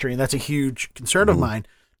that luxury. And that's a huge concern of mine.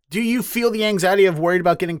 Do you feel the anxiety of worried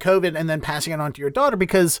about getting COVID and then passing it on to your daughter?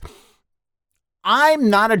 Because I'm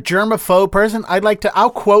not a germaphobe person. I'll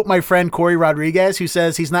quote my friend Corey Rodriguez, who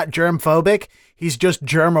says he's not germphobic. He's just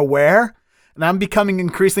germ aware. And I'm becoming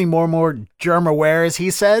increasingly more and more germ aware, as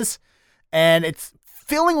he says. And it's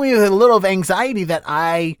filling me with a little of anxiety that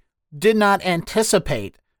I did not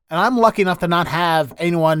anticipate. And I'm lucky enough to not have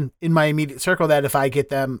anyone in my immediate circle that if I get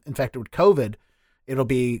them infected with COVID, it'll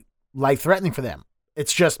be life-threatening for them.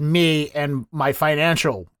 It's just me and my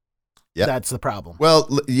financial. Yeah. That's the problem. Well,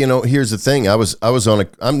 here's the thing.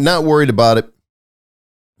 I'm not worried about it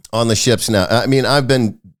on the ships now. I mean, I've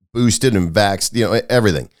been boosted and vaxxed,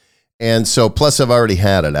 everything. And so, plus I've already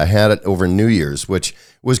had it. I had it over New Year's, which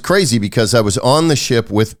was crazy because I was on the ship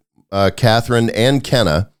with Catherine and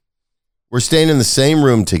Kenna. We're staying in the same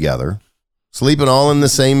room together, sleeping all in the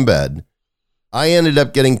same bed. I ended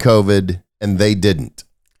up getting COVID and they didn't.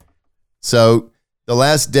 So the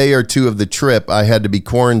last day or two of the trip, I had to be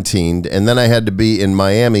quarantined, and then I had to be in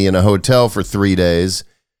Miami in a hotel for 3 days,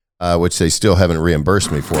 which they still haven't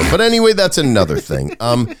reimbursed me for. But anyway, that's another thing.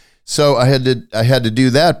 So I had to do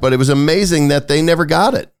that, but it was amazing that they never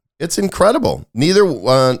got it. It's incredible.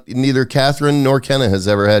 Neither Catherine nor Kenna has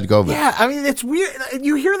ever had COVID. Yeah, I mean, it's weird.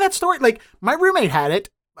 You hear that story? Like, my roommate had it.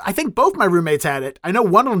 I think both my roommates had it. I know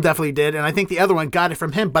one of them definitely did, and I think the other one got it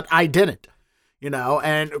from him, but I didn't.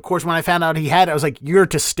 And of course, when I found out he had it, I was like, you're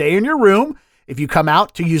to stay in your room. If you come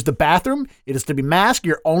out to use the bathroom, it is to be masked.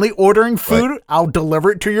 You're only ordering food. Right. I'll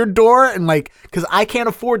deliver it to your door. And because I can't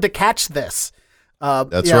afford to catch this.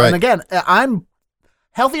 That's right. And again, I'm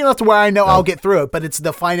healthy enough to where I know I'll get through it, but it's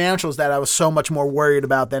the financials that I was so much more worried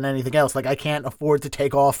about than anything else. Like I can't afford to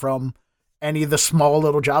take off from any of the small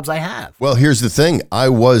little jobs I have. Well, here's the thing.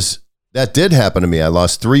 That did happen to me. I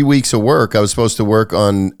lost 3 weeks of work. I was supposed to work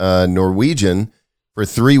on Norwegian for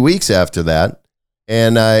 3 weeks after that.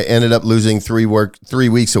 and I ended up losing 3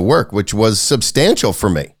 weeks of work, which was substantial for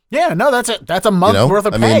me. Yeah, no, that's a month's worth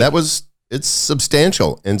of pay. I mean, it's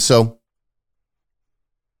substantial. And so,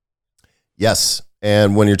 yes.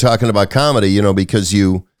 And when you're talking about comedy, because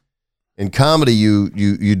in comedy,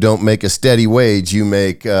 you don't make a steady wage. You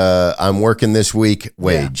make, I'm working this week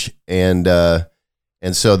wage. Yeah.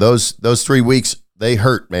 And so those 3 weeks, they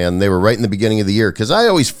hurt, man. They were right in the beginning of the year. 'Cause I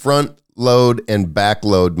always front load and back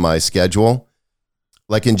load my schedule.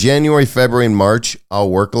 Like in January, February, and March,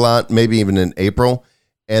 I'll work a lot, maybe even in April.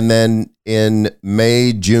 And then in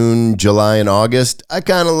May, June, July, and August, I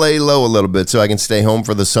kind of lay low a little bit so I can stay home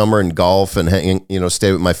for the summer and golf and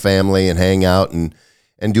stay with my family and hang out and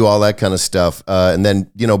do all that kind of stuff. And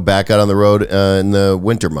then, back out on the road in the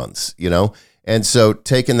winter months, And so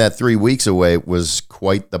taking that 3 weeks away was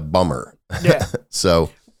quite the bummer. Yeah.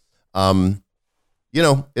 So,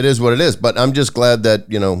 it is what it is. But I'm just glad that,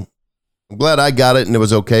 I'm glad I got it and it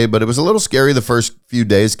was okay. But it was a little scary the first few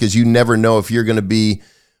days because you never know if you're going to be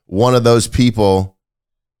one of those people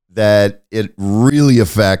that it really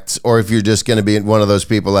affects, or if you're just going to be one of those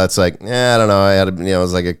people that's like, I don't know, I had it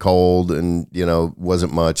was like a cold and,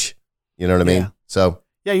 wasn't much, you know what I mean? So,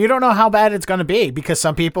 yeah, you don't know how bad it's going to be because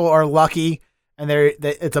some people are lucky and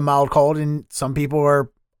it's a mild cold and some people are,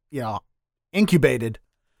 incubated.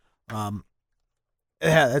 I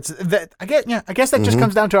guess that just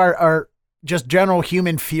comes down to our just general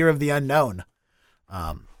human fear of the unknown.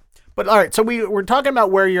 But all right, so we're talking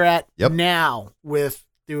about where you're at now with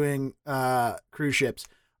doing cruise ships.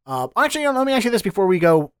 Actually, let me ask you this before we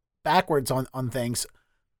go backwards on things.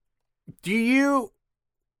 Do you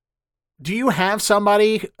have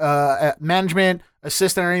somebody, management,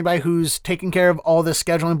 assistant, or anybody who's taking care of all the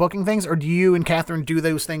scheduling, booking things, or do you and Catherine do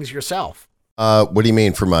those things yourself? What do you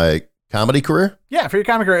mean, for my comedy career? Yeah, for your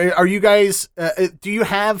comedy career. Are you guys, do you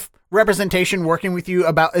have representation working with you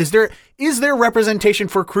about, is there representation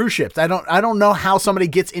for cruise ships? I don't know how somebody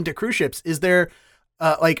gets into cruise ships. Is there,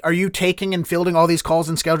 are you taking and fielding all these calls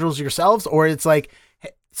and schedules yourselves, or it's like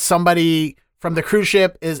somebody from the cruise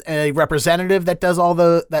ship is a representative that does all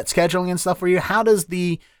that scheduling and stuff for you? How does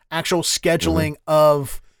the actual scheduling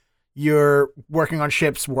of your working on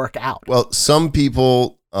ships work out? Well, some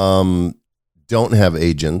people don't have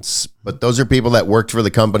agents, but those are people that worked for the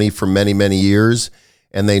company for many, many years,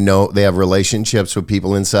 and they have relationships with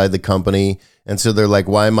people inside the company. And so they're like,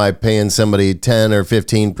 why am I paying somebody 10 or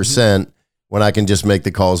 15% when I can just make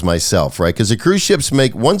the calls myself, right? Because the cruise ships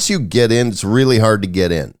once you get in, it's really hard to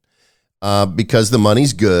get in because the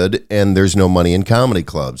money's good and there's no money in comedy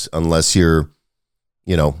clubs unless you're,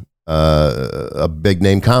 a big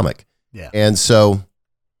name comic. Yeah. And so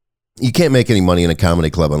you can't make any money in a comedy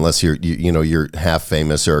club unless you're half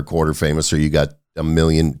famous or a quarter famous or you got a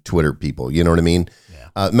million Twitter people. You know what I mean?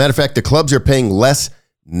 Yeah. Matter of fact, the clubs are paying less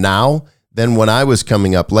now than when I was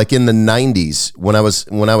coming up. Like in the 90s, when I was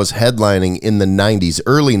headlining in the 90s,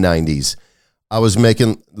 early 90s, I was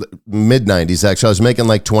making mid 90s. Actually, I was making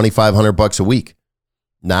like $2,500 a week.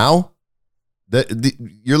 Now,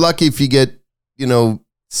 you're lucky if you get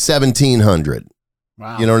 $1,700.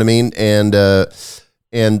 Wow. You know what I mean? And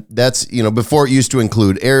that's, before it used to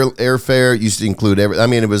include airfare, it used to include everything. I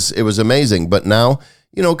mean, it was amazing. But now,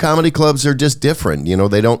 comedy clubs are just different.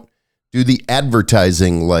 They don't do the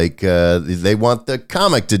advertising like they want the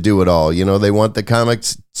comic to do it all. They want the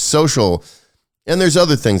comic's social, and there's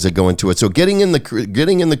other things that go into it. So getting in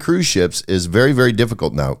the cruise ships is very, very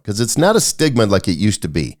difficult now because it's not a stigma like it used to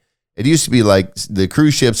be. It used to be like the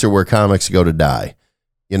cruise ships are where comics go to die.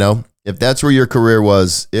 If that's where your career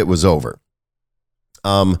was, it was over.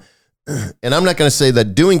 And I'm not going to say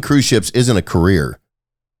that doing cruise ships isn't a career.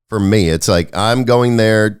 For me, it's like I'm going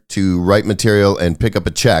there to write material and pick up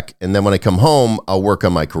a check. And then when I come home, I'll work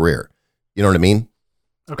on my career. You know what I mean?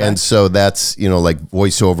 Okay. And so that's, like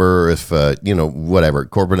voiceover, if, whatever,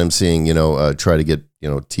 corporate emceeing, try to get,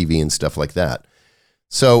 TV and stuff like that.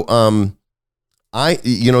 So,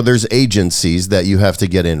 there's agencies that you have to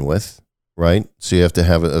get in with, right? So you have to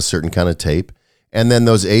have a certain kind of tape. And then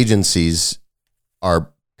those agencies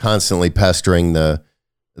are constantly pestering the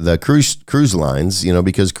cruise lines,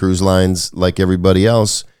 because cruise lines, like everybody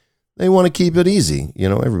else, they want to keep it easy.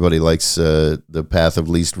 Everybody likes the path of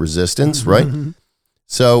least resistance, right?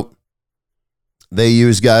 So they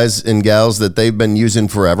use guys and gals that they've been using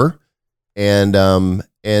forever, and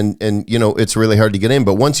it's really hard to get in.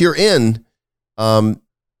 But once you're in,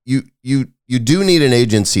 you do need an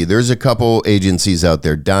agency. There's a couple agencies out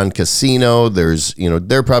there. Don Casino, there's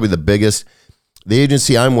they're probably the biggest. The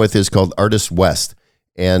agency I'm with is called Artist West.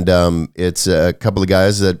 And it's a couple of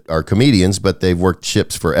guys that are comedians, but they've worked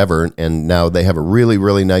ships forever. And now they have a really,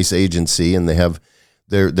 really nice agency. And they have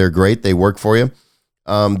they're great. They work for you.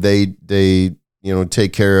 They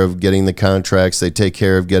take care of getting the contracts. They take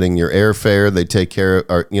care of getting your airfare. They take care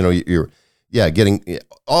of, getting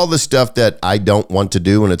all the stuff that I don't want to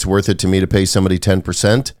do, and it's worth it to me to pay somebody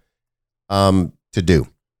 10% to do.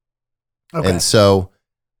 Okay. And so,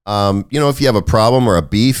 if you have a problem or a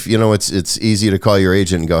beef, it's easy to call your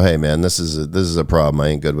agent and go, hey man, this is a problem. I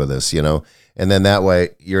ain't good with this, and then that way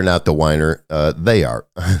you're not the whiner. They are.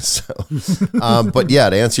 So, but yeah,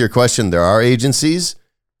 to answer your question, there are agencies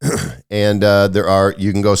and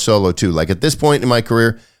you can go solo too. Like at this point in my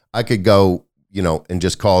career, I could go, and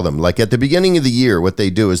just call them. Like at the beginning of the year, what they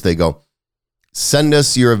do is they go, send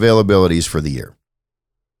us your availabilities for the year.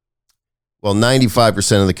 Well,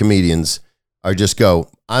 95% of the comedians are just go,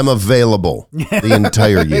 I'm available the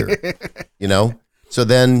entire year, So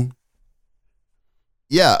then,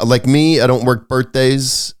 yeah, like me, I don't work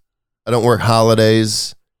birthdays. I don't work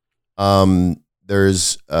holidays.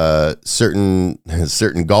 There's certain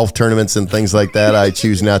golf tournaments and things like that I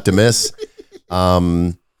choose not to miss.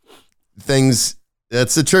 Things,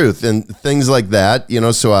 that's the truth. And things like that,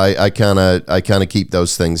 so I kind of keep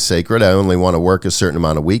those things sacred. I only want to work a certain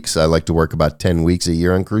amount of weeks. I like to work about 10 weeks a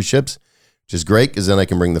year on cruise ships, which is great because then I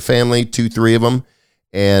can bring the family, 2-3 of them,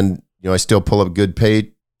 and I still pull a good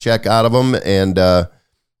paycheck out of them, and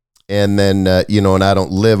then and I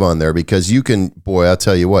don't live on there because I'll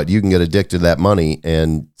tell you what, you can get addicted to that money,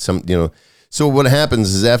 and So what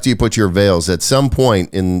happens is after you put your veils, at some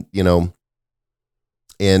point in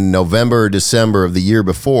November or December of the year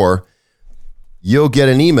before, you'll get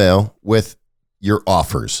an email with your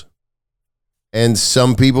offers, and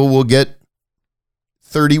some people will get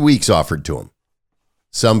 30 weeks offered to them.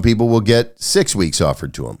 Some people will get 6 weeks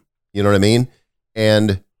offered to them. You know what I mean?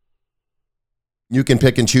 And you can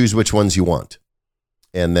pick and choose which ones you want.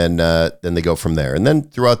 And then they go from there. And then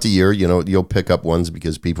throughout the year, you'll pick up ones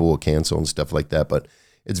because people will cancel and stuff like that. But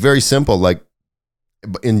it's very simple. Like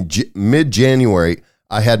in mid-January,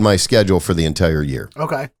 I had my schedule for the entire year.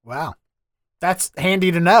 Okay. Wow. That's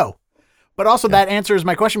handy to know. But also that answers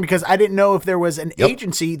my question because I didn't know if there was an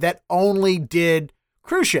agency that only did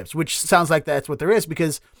cruise ships, which sounds like that's what there is,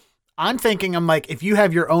 because I'm like, if you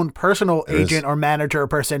have your own personal agent or manager or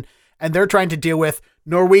person and they're trying to deal with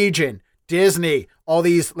Norwegian, Disney, all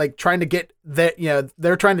these, like trying to get that,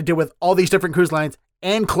 they're trying to deal with all these different cruise lines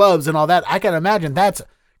and clubs and all that. I can imagine that's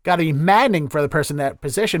got to be maddening for the person in that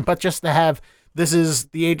position, but just to have, this is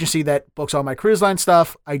the agency that books all my cruise line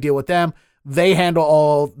stuff. I deal with them. They handle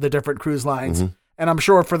all the different cruise lines. Mm-hmm. And I'm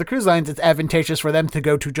sure for the cruise lines, it's advantageous for them to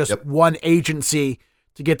go to just one agency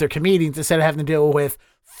to get their comedians instead of having to deal with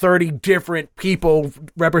 30 different people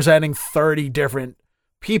representing 30 different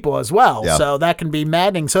people as well. Yeah. So that can be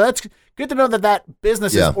maddening. So that's good to know that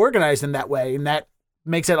business is organized in that way, and that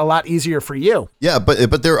makes it a lot easier for you. Yeah,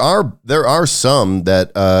 but there are some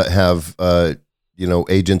that have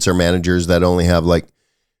agents or managers that only have like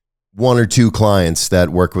 1 or 2 clients that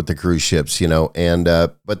work with the cruise ships, and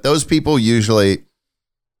but those people usually,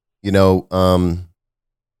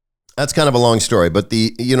 that's kind of a long story, but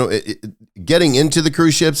getting into the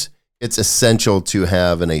cruise ships, it's essential to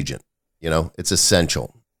have an agent. It's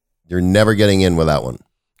essential. You're never getting in without one.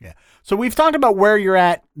 Yeah. So we've talked about where you're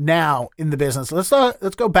at now in the business. Let's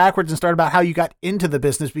go backwards and start about how you got into the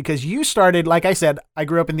business, because you started, like I said, I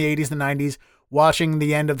grew up in the 80s and 90s, watching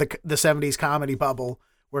the end of the 70s comedy bubble,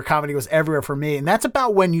 where comedy was everywhere for me. And that's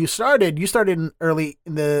about when you started. You started in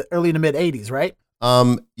the early to mid 80s, right?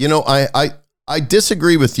 I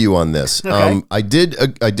disagree with you on this. Okay. I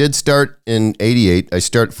did start in 88.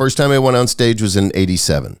 First time I went on stage was in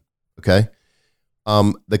 87. Okay.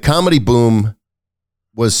 The comedy boom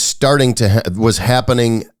was was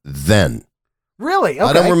happening then. Really? Okay.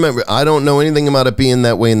 I don't remember. I don't know anything about it being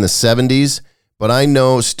that way in the 70s, but I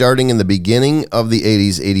know starting in the beginning of the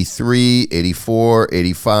 80s, 83, 84,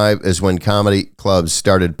 85 is when comedy clubs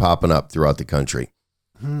started popping up throughout the country.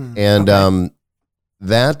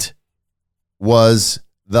 That was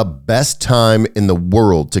the best time in the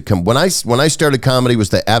world to come. When I started comedy, was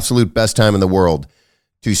the absolute best time in the world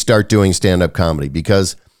to start doing stand-up comedy,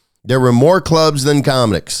 because there were more clubs than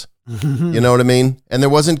comics. You know what I mean? And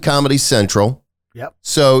there wasn't Comedy Central. Yep.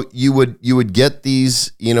 So you would get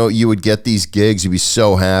these, these gigs. You'd be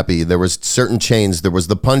so happy. There was certain chains. There was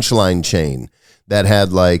the Punchline chain that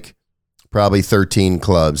had like probably 13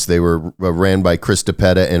 clubs. They were ran by Chris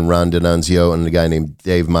DePetta and Ron D'Annunzio and a guy named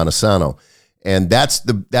Dave Montesano. And that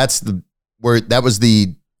was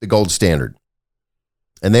the gold standard.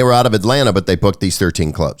 And they were out of Atlanta, but they booked these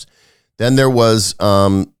 13 clubs. Then there was,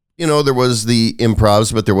 there was the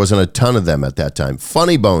Improvs, but there wasn't a ton of them at that time.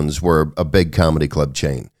 Funny Bones were a big comedy club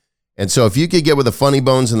chain. And so if you could get with the funny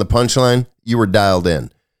bones and the punchline, you were dialed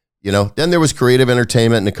in. You know, then there was Creative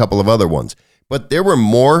Entertainment and a couple of other ones. But there were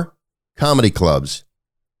more comedy clubs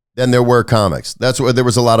than there were comics. That's where there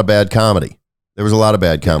was a lot of bad comedy. There was a lot of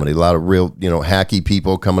bad comedy, a lot of real, hacky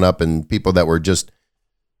people coming up and people that were just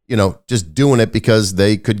doing it because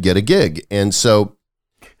they could get a gig. And so,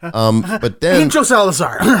 but then Angel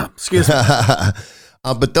Salazar, excuse me.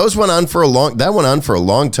 But those went on for a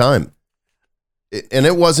long time. And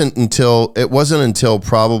it wasn't until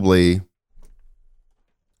probably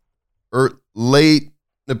early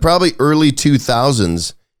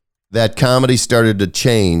 2000s that comedy started to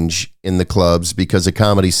change in the clubs because of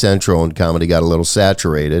Comedy Central, and comedy got a little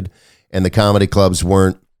saturated, and the comedy clubs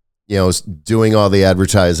weren't, doing all the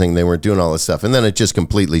advertising. They weren't doing all this stuff. And then it just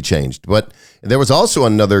completely changed. But there was also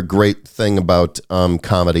another great thing about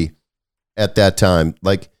comedy at that time.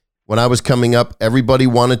 Like when I was coming up, everybody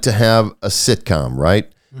wanted to have a sitcom, right?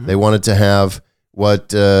 Mm-hmm. They wanted to have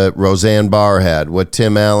what Roseanne Barr had, what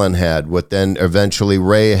Tim Allen had, what then eventually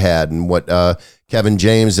Ray had, and what Kevin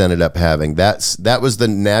James ended up having. That was the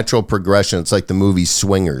natural progression. It's like the movie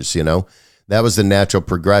Swingers, that was the natural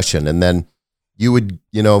progression. And then you would,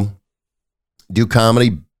 do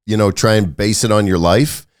comedy, try and base it on your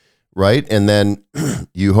life, right? And then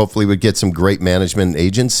you hopefully would get some great management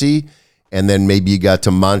agency. And then maybe you got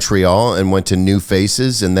to Montreal and went to New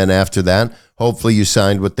Faces. And then after that, hopefully you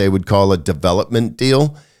signed what they would call a development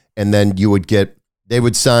deal. And then they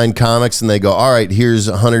would sign comics and they go, all right, here's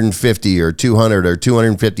 $150 or $200 or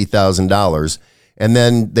 $250,000. And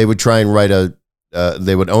then they would try and write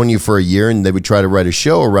they would own you for a year and they would try to write a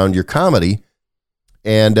show around your comedy.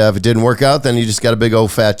 And if it didn't work out, then you just got a big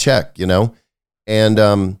old fat check, And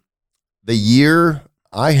the year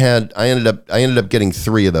I ended up getting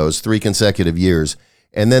 3 of those, 3 consecutive years.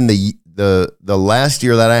 And then the last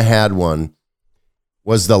year that I had one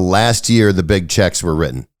was the last year the big checks were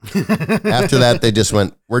written. After that, they just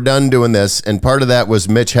went, we're done doing this. And part of that was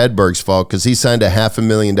Mitch Hedberg's fault because he signed a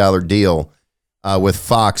 $500,000 deal with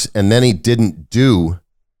Fox, and then he didn't do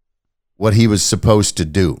what he was supposed to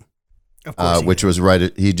do, which was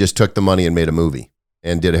right. He just took the money and made a movie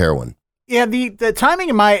and did heroin. Yeah, the timing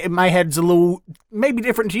in my head's a little maybe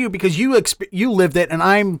different to you because you lived it, and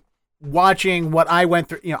I'm watching what I went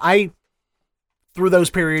through. I through those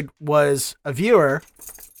period was a viewer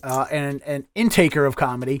and an intaker of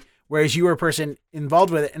comedy, whereas you were a person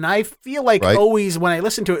involved with it. And I feel like always when I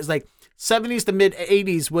listen to it, it's like 70s to mid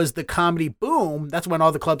 80s was the comedy boom. That's when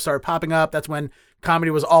all the clubs started popping up. That's when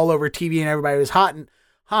comedy was all over TV and everybody was hot.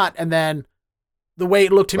 And then the way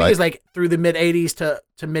it looked to me is like through the mid 80s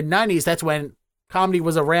to mid 90s, that's when comedy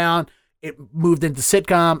was around. It moved into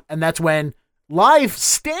sitcom, and that's when live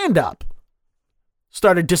stand-up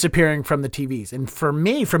started disappearing from the TVs. And for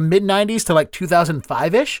me, from mid 90s to like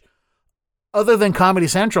 2005-ish, other than Comedy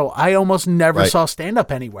Central, I almost never saw stand-up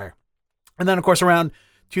anywhere. And then, of course, around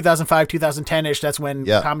 2005, 2010-ish, that's when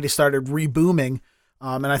comedy started rebooming.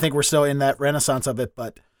 And I think we're still in that renaissance of it.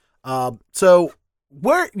 But so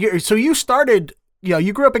you started,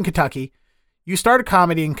 you grew up in Kentucky. You started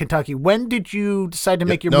comedy in Kentucky. When did you decide to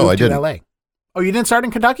make your move to LA? Oh, you didn't start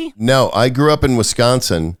in Kentucky? No, I grew up in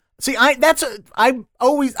Wisconsin. See, I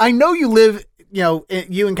know you live,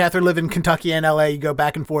 you and Catherine live in Kentucky and LA. You go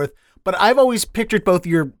back and forth. But I've always pictured both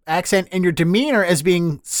your accent and your demeanor as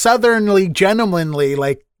being southernly, gentlemanly,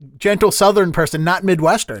 like gentle Southern person, not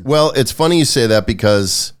Midwestern. Well, it's funny you say that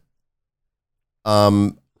because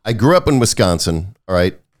I grew up in Wisconsin, all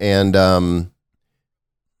right? And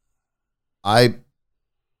I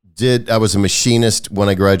was a machinist when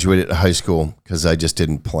I graduated high school because I just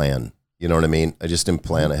didn't plan. You know what I mean? I just didn't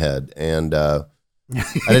plan ahead. And I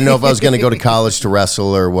didn't know if I was going to go to college to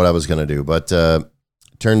wrestle or what I was going to do. But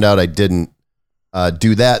turned out I didn't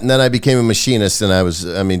do that. And then I became a machinist, and I was,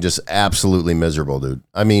 just absolutely miserable, dude.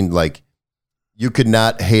 Like, you could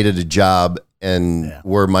not hate a job and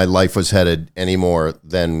where my life was headed any more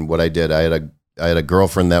than what I did. I had a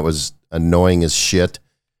girlfriend that was annoying as shit.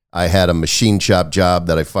 I had a machine shop job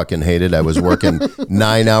that I fucking hated. I was working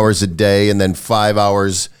 9 hours a day and then 5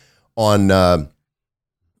 hours on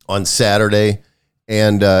Saturday.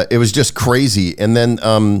 And it was just crazy. And then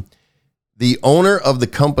the owner of the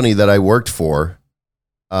company that I worked for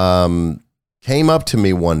came up to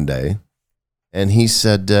me one day and he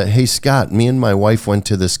said, hey, Scott, me and my wife went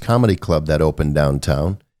to this comedy club that opened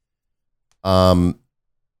downtown. And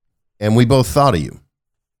we both thought of you.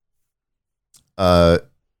 And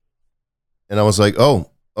I was like, oh,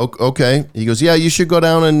 okay. He goes, yeah, you should go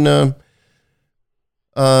down and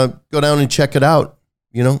check it out.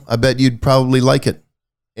 I bet you'd probably like it.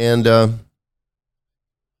 And I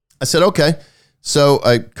said, okay. So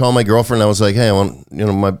I called my girlfriend. I was like, hey, I want,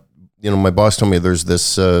 my boss told me there's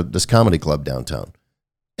this comedy club downtown.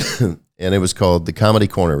 And it was called the Comedy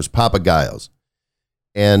Corner. It was Papagayos.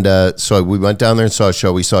 And so we went down there and saw a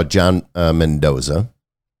show. We saw John Mendoza.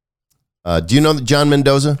 Do you know John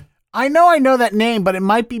Mendoza? I know that name, but it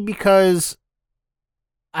might be because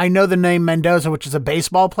I know the name Mendoza, which is a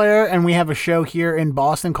baseball player, and we have a show here in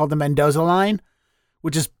Boston called the Mendoza Line,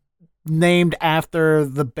 which is named after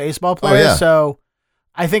the baseball player. Oh, yeah. So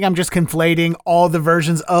I think I'm just conflating all the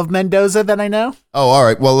versions of Mendoza that I know. Oh, all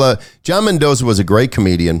right. Well, John Mendoza was a great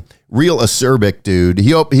comedian, real acerbic dude.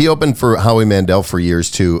 He opened for Howie Mandel for years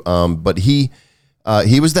too, but he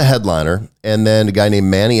was the headliner, and then a guy named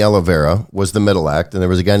Manny Oliveira was the middle act, and there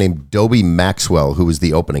was a guy named Dobie Maxwell who was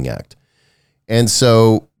the opening act. And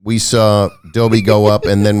so we saw Dobie go up,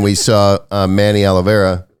 and then we saw Manny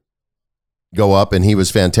Oliveira go up, and he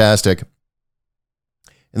was fantastic.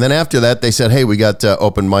 And then after that, they said, hey, we got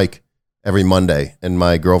open mic every Monday. And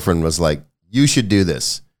my girlfriend was like, you should do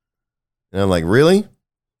this. And I'm like, really?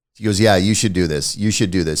 She goes, yeah, you should do this. You should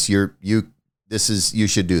do this. You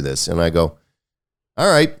should do this. And I go, all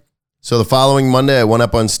right. So the following Monday, I went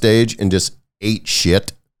up on stage and just ate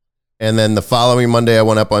shit. And then the following Monday, I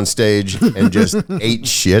went up on stage and just ate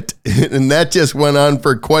shit. And that just went on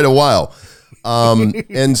for quite a while.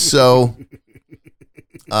 And so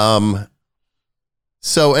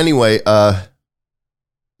anyway,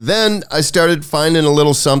 then I started finding a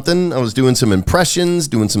little something. I was doing some impressions,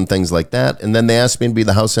 doing some things like that. And then they asked me to be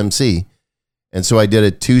the house MC. And so I did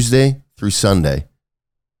it Tuesday through Sunday.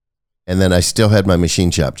 And then I still had my machine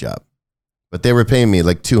shop job. But they were paying me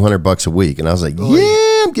like $200 a week. And I was like,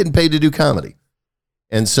 yeah, I'm getting paid to do comedy.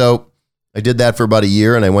 And so I did that for about a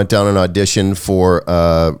year. And I went down and auditioned for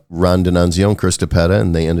Ron D'Annunzio and Krista Petta.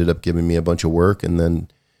 And they ended up giving me a bunch of work. And then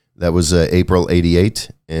that was April 88.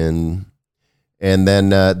 And then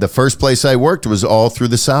the first place I worked was all through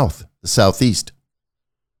the South, the Southeast.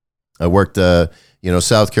 I worked,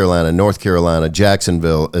 South Carolina, North Carolina,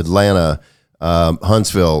 Jacksonville, Atlanta,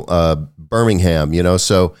 Huntsville, Birmingham,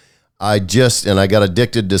 so I got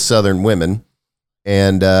addicted to Southern women,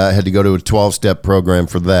 and I had to go to a 12-step program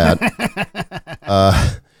for that.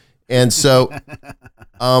 And so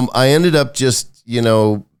I ended up just,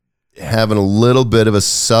 having a little bit of a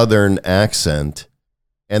Southern accent.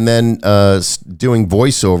 And then doing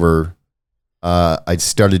voiceover, I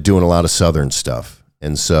started doing a lot of Southern stuff.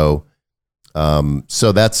 And so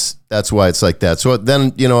that's why it's like that. So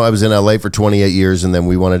then, I was in LA for 28 years, and then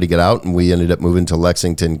we wanted to get out, and we ended up moving to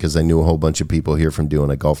Lexington because I knew a whole bunch of people here from doing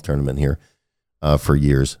a golf tournament here for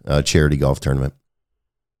years, charity golf tournament.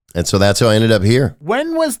 And so that's how I ended up here.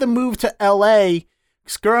 When was the move to LA?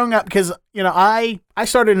 Growing up, because, I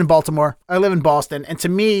started in Baltimore. I live in Boston. And to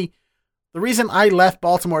me, the reason I left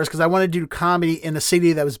Baltimore is because I wanted to do comedy in a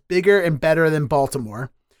city that was bigger and better than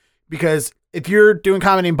Baltimore. Because if you're doing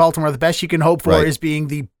comedy in Baltimore, the best you can hope for is being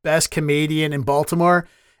the best comedian in Baltimore.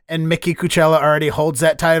 And Mickey Cucella already holds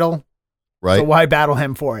that title. Right. So why battle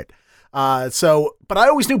him for it? But I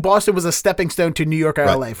always knew Boston was a stepping stone to New York or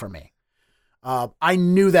LA for me. I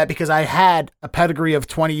knew that because I had a pedigree of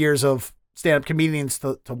 20 years of stand-up comedians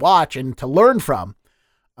to watch and to learn from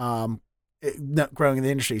growing in the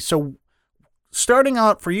industry. So starting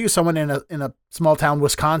out for you, someone in a small town,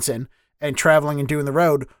 Wisconsin, and traveling and doing the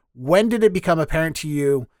road, when did it become apparent to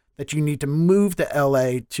you that you need to move to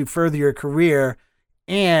LA to further your career?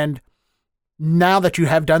 And now that you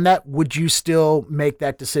have done that, would you still make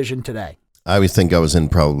that decision today? I would think I was in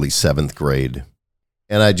probably 7th grade.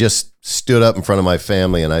 And I just stood up in front of my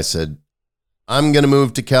family and I said, I'm going to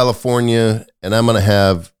move to California and I'm going to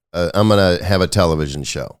have a television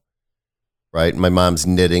show. Right. My mom's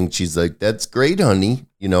knitting. She's like, that's great, honey.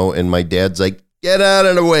 And my dad's like, get out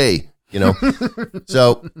of the way.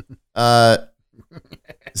 So,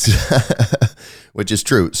 which is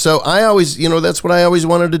true. So I always, that's what I always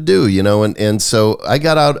wanted to do, and so I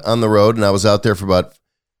got out on the road and I was out there for about,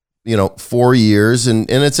 4 years. And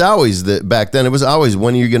it's always back then it was always,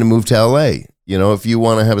 when are you going to move to LA? If you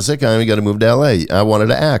want to have a sitcom, you got to move to LA. I wanted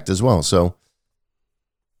to act as well. So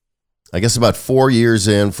I guess about 4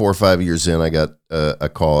 or 5 years in, I got a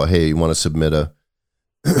call. Hey, you want to submit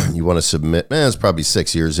it's probably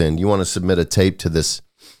 6 years in. You want to submit a tape to this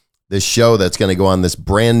show that's going to go on this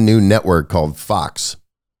brand new network called Fox.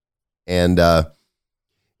 And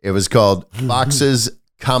it was called Fox's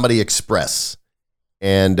Comedy Express.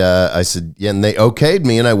 And I said, yeah, and they okayed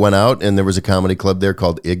me. And I went out, and there was a comedy club there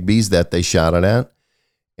called Igby's that they shot it at.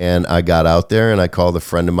 And I got out there and I called a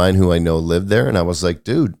friend of mine who I know lived there. And I was like,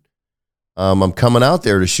 dude, I'm coming out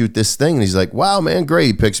there to shoot this thing. And he's like, wow, man, great.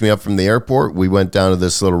 He picks me up from the airport. We went down to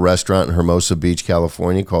this little restaurant in Hermosa Beach,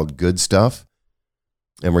 California called Good Stuff.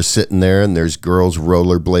 And we're sitting there and there's girls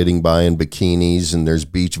rollerblading by in bikinis and there's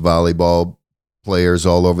beach volleyball players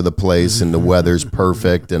all over the place and the weather's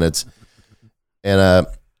perfect. And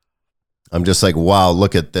I'm just like, wow,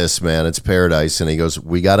 look at this, man. It's paradise. And he goes,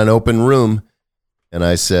 we got an open room. And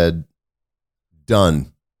I said,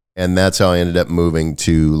 done. And that's how I ended up moving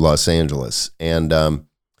to Los Angeles. And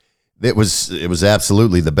it was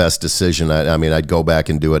absolutely the best decision. I mean, I'd go back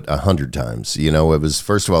and do it 100 times. You know, it was,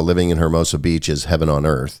 first of all, living in Hermosa Beach is heaven on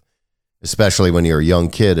earth, especially when you're a young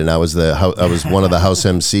kid. And I was one of the house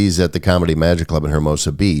MCs at the Comedy Magic Club in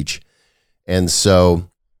Hermosa Beach. And so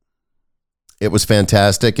it was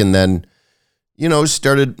fantastic. And then, you know,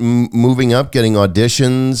 started moving up, getting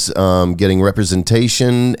auditions, getting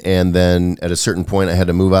representation. And then at a certain point, I had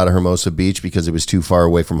to move out of Hermosa Beach because it was too far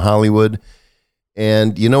away from Hollywood.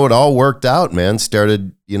 And, you know, it all worked out, man.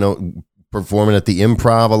 Started, you know, performing at the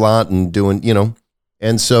Improv a lot and doing, you know.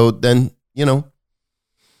 And so then, you know,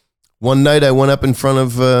 one night I went up in front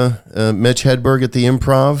of Mitch Hedberg at the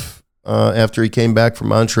Improv after he came back from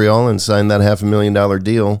Montreal and signed that $500,000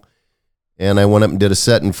 deal. And I went up and did a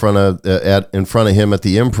set in front of him at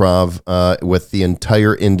the Improv with the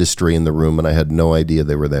entire industry in the room, and I had no idea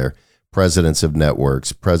they were there. Presidents of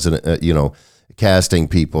networks, casting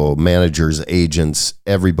people, managers, agents,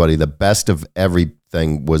 everybody. The best of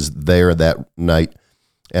everything was there that night.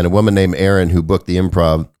 And a woman named Erin who booked the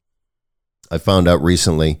Improv, I found out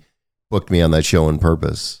recently, booked me on that show on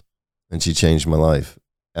purpose, and she changed my life.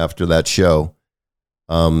 After that show,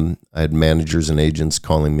 I had managers and agents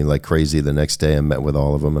calling me like crazy. The next day I met with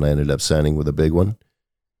all of them and I ended up signing with a big one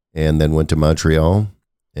and then went to Montreal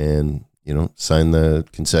and, you know, signed the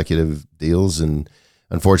consecutive deals. And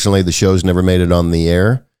unfortunately the shows never made it on the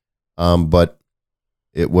air. But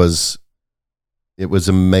it was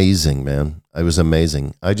amazing, man. It was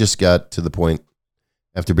amazing. I just got to the point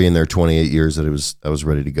after being there 28 years that I was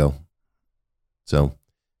ready to go. So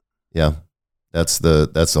yeah. That's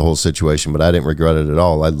the whole situation, but I didn't regret it at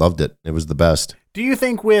all. I loved it. It was the best. Do you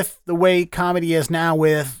think with the way comedy is now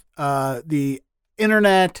with the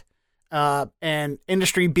internet and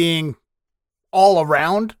industry being all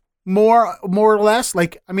around more or less,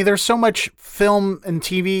 like, I mean, there's so much film and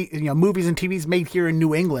TV, you know, movies and TVs made here in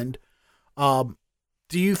New England. Do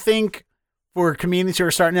you think for comedians who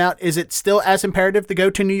are starting out, is it still as imperative to go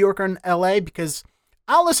to New York or LA? Because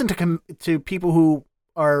I'll listen to people who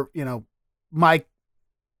are, you know,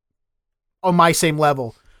 on my same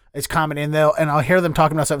level as comedy, and I'll hear them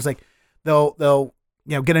talking about stuff. It's like they'll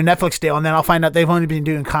you know, get a Netflix deal, and then I'll find out they've only been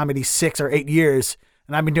doing comedy 6 or 8 years,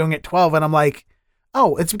 and I've been doing it 12, and I'm like,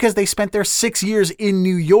 oh, it's because they spent their 6 years in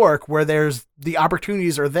New York where there's the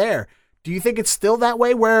opportunities are there. Do you think it's still that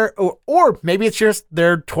way where, or maybe it's just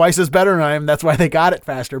they're twice as better than I am, that's why they got it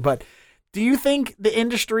faster? But do you think the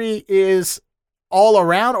industry is all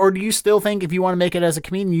around, or do you still think if you want to make it as a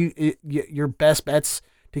comedian, your best bets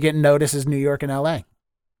to get noticed is New York and LA?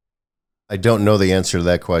 I don't know the answer to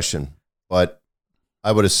that question, but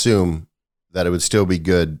I would assume that it would still be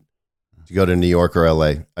good to go to New York or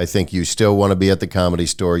LA. I think you still want to be at the Comedy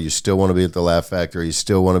Store. You still want to be at the Laugh Factory. You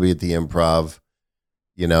still want to be at the Improv,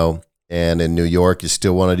 you know, and in New York, you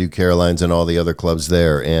still want to do Caroline's and all the other clubs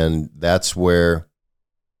there. And that's where,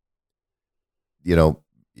 you know,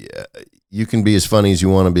 you can be as funny as you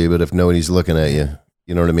want to be, but if nobody's looking at you,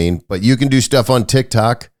 you know what I mean? But you can do stuff on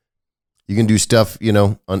TikTok. You can do stuff, you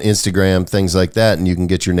know, on Instagram, things like that, and you can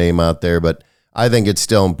get your name out there. But I think it's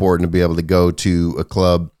still important to be able to go to a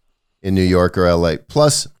club in New York or LA.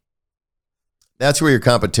 Plus, that's where your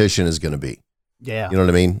competition is going to be. Yeah. You know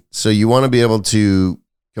what I mean? So you want to be able to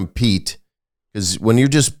compete, because when you're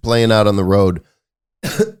just playing out on the road,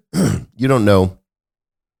 you don't know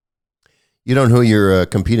who you're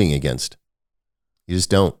competing against. You just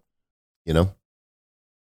don't, you know?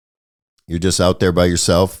 You're just out there by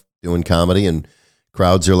yourself doing comedy, and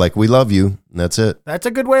crowds are like, we love you, and that's it. That's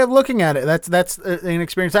a good way of looking at it. That's an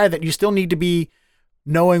experience I had, that you still need to be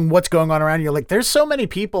knowing what's going on around you. Like, there's so many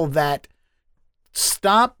people that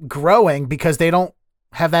stop growing because they don't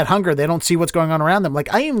have that hunger. They don't see what's going on around them.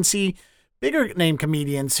 Like, I even see bigger name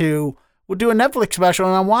comedians who will do a Netflix special,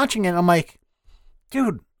 and I'm watching it, and I'm like,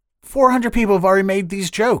 dude, 400 people have already made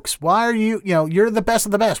these jokes. Why are you, you know, you're the best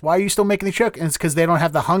of the best. Why are you still making these jokes? And it's because they don't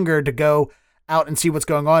have the hunger to go out and see what's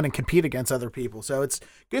going on and compete against other people. So it's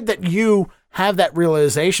good that you have that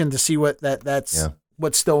realization to see that's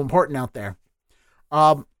what's still important out there.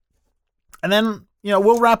 And then, you know,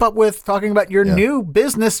 we'll wrap up with talking about your new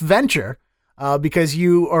business venture, because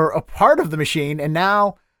you are a part of the machine, and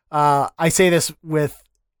now I say this with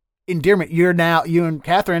endearment. You and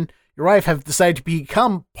Catherine, your wife, have decided to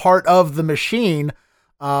become part of the machine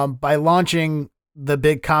by launching the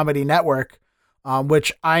Big Comedy Network,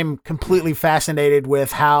 which I'm completely fascinated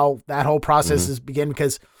with how that whole process is beginning,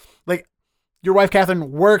 because like your wife,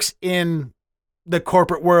 Catherine, works in the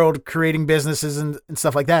corporate world, creating businesses and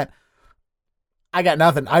stuff like that. I got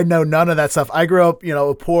nothing. I know none of that stuff. I grew up,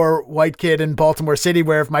 a poor white kid in Baltimore City,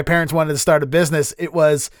 where if my parents wanted to start a business, it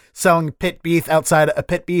was selling pit beef outside of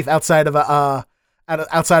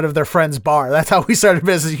their friend's bar. That's how we started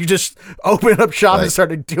business. You just opened up shop and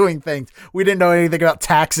started doing things. We didn't know anything about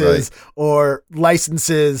taxes or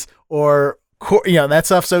licenses or that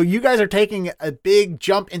stuff. So you guys are taking a big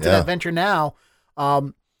jump into that venture now.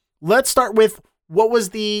 Let's start with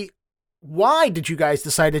why did you guys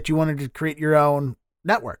decide that you wanted to create your own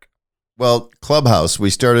network? Well, Clubhouse,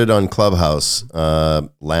 we started on Clubhouse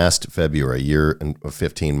last February, a year and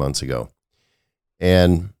 15 months ago.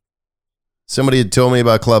 And somebody had told me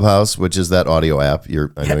about Clubhouse, which is that audio app.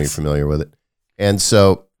 I know you're familiar with it. And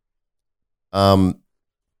so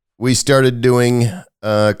we started doing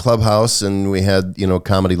Clubhouse, and we had,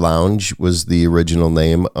 Comedy Lounge was the original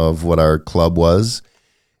name of what our club was.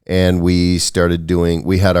 And we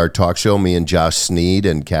had our talk show, me and Josh Sneed,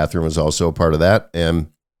 and Catherine was also a part of that.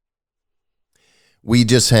 And we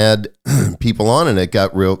just had people on, and it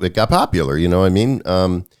got popular, you know what I mean?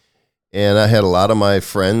 And I had a lot of my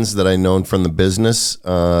friends that I known from the business,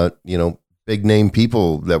 big name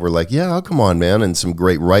people that were like, yeah, I'll come on, man. And some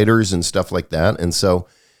great writers and stuff like that. And so,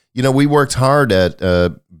 we worked hard at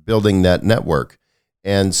building that network.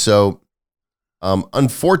 And so,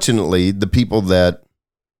 unfortunately, the people that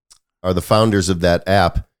are the founders of that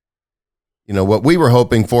app, what we were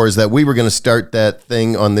hoping for is that we were going to start that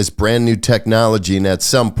thing on this brand new technology, and at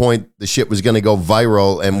some point the shit was going to go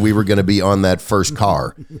viral, and we were going to be on that first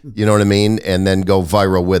car, you know what I mean? And then go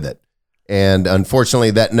viral with it. And unfortunately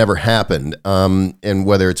that never happened. And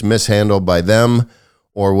whether it's mishandled by them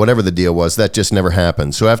or whatever the deal was, that just never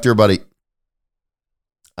happened. So after about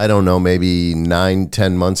maybe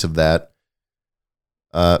 9-10 months of that,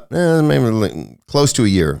 maybe close to a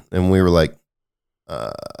year, and we were like,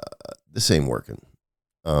 this ain't working.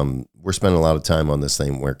 We're spending a lot of time on this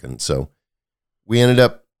thing working. So we're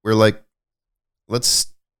like,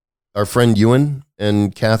 our friend Ewan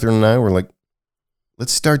and Catherine and I were like,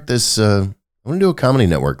 let's start this, I want to do a comedy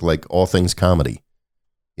network, like all things comedy,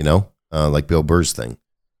 like Bill Burr's thing.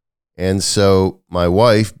 And so my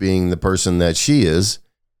wife, being the person that she is,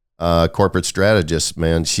 corporate strategist,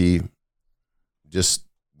 man,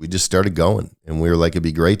 we just started going, and we were like, it'd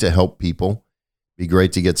be great to help people. Be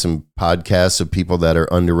great to get some podcasts of people that are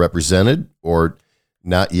underrepresented or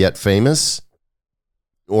not yet famous,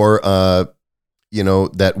 or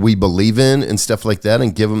that we believe in and stuff like that,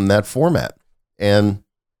 and give them that format. And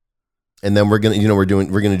then we're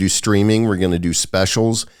gonna do streaming. We're gonna do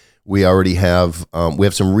specials. We already have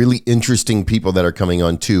some really interesting people that are coming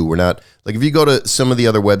on too. We're not like, if you go to some of the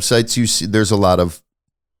other websites, you see there's a lot of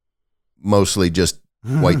mostly just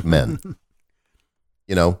white men,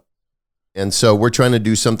 and so we're trying to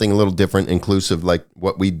do something a little different, inclusive, like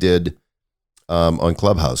what we did on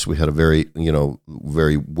Clubhouse. We had a very,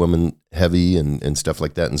 very woman heavy and stuff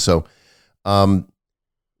like that. And so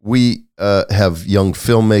we have young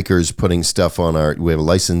filmmakers putting stuff on we have a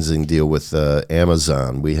licensing deal with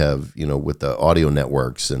Amazon. We have, with the audio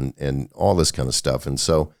networks and all this kind of stuff. And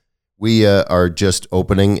so we are just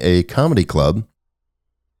opening a comedy club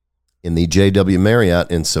in the JW Marriott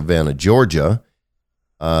in Savannah, Georgia.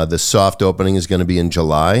 The soft opening is going to be in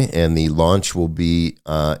July, and the launch will be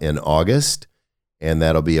in August. And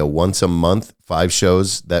that'll be a once a month, 5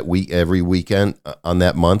 shows that week, every weekend on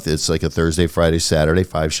that month. It's like a Thursday, Friday, Saturday,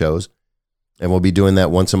 5 shows. And we'll be doing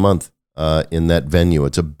that once a month in that venue.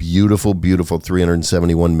 It's a beautiful, beautiful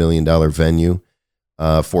 $371 million venue,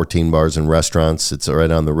 14 bars and restaurants. It's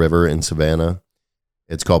right on the river in Savannah.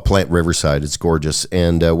 It's called Plant Riverside. It's gorgeous.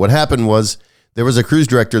 And what happened was, there was a cruise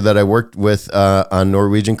director that I worked with on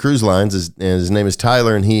Norwegian Cruise Lines. His name is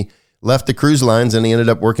Tyler, and he left the cruise lines, and he ended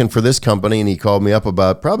up working for this company, and he called me up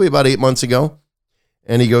probably about 8 months ago,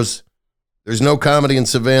 and he goes, there's no comedy in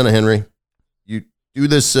Savannah, Henry. You do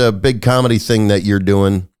this big comedy thing that you're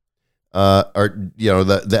doing, at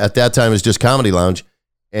that time it's just Comedy Lounge,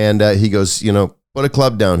 and he goes, put a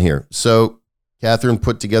club down here. So Catherine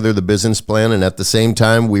put together the business plan, and at the same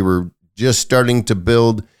time, we were just starting to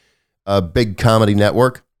build a big comedy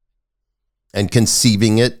network and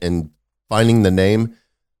conceiving it and finding the name.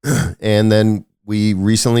 And then we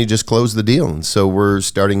recently just closed the deal. And so we're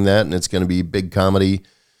starting that, and it's going to be big comedy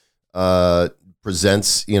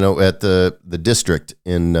presents, at the district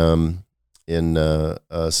in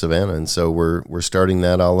Savannah. And so we're starting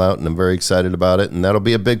that all out, and I'm very excited about it. And that'll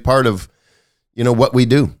be a big part of, what we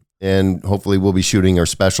do. And hopefully we'll be shooting our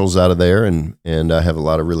specials out of there. And I have a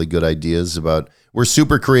lot of really good ideas about, we're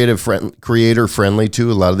super creator friendly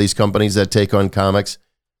too. A lot of these companies that take on comics,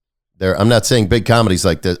 I'm not saying big comedies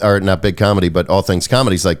like this, or not big comedy, but all things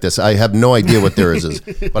comedies like this. I have no idea what there is,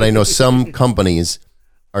 but I know some companies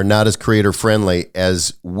are not as creator friendly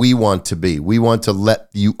as we want to be. We want to let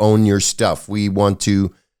you own your stuff. We want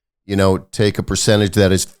to, take a percentage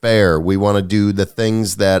that is fair. We want to do the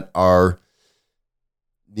things that are,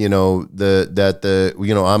 I'm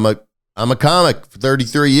a comic for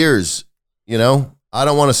 33 years, I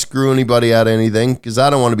don't want to screw anybody out of anything because I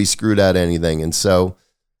don't want to be screwed out of anything. And so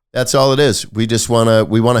that's all it is. We just want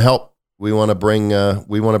to help. We want to bring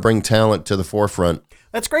talent to the forefront.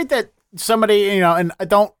 That's great that somebody, and I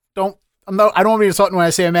don't want to be insulting when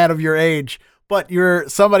I say I'm out of your age, but you're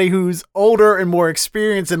somebody who's older and more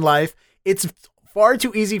experienced in life. It's far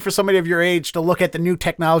too easy for somebody of your age to look at the new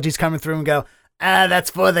technologies coming through and go, that's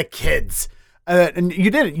for the kids. And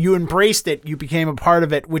you did it. You embraced it. You became a part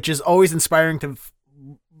of it, which is always inspiring to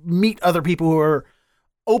meet other people who are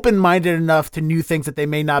open-minded enough to new things that they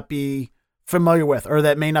may not be familiar with or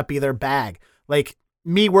that may not be their bag. Like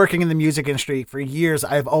me working in the music industry for years,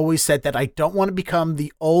 I've always said that I don't want to become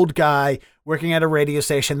the old guy working at a radio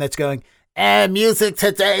station that's going, music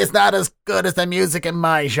today is not as good as the music in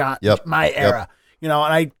my genre, my era. And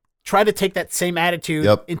I try to take that same attitude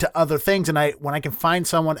into other things. And when I can find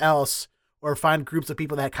someone else or find groups of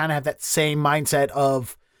people that kind of have that same mindset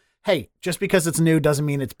of, hey, just because it's new doesn't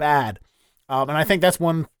mean it's bad. And I think that's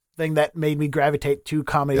one thing that made me gravitate to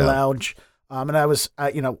Comedy Lounge. And I was,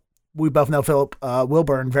 we both know Philip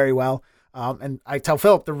Wilburn very well. And I tell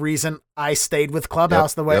Philip the reason I stayed with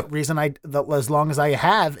Clubhouse reason as long as I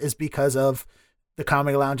have is because of the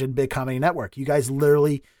Comedy Lounge and Big Comedy Network. You guys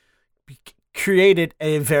literally created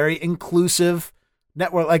a very inclusive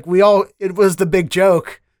network. Like it was the big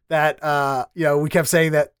joke that, we kept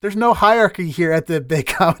saying that there's no hierarchy here at the Big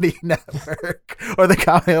Comedy Network or the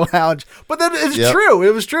Comedy Lounge, but that is true.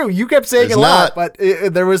 It was true. You kept saying there's a lot, but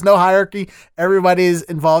there was no hierarchy. Everybody's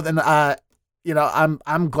involved. And,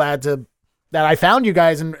 I'm glad that I found you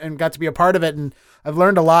guys and got to be a part of it. And I've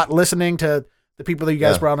learned a lot listening to the people that you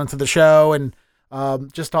guys brought onto the show and,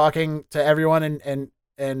 just talking to everyone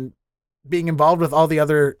and being involved with all the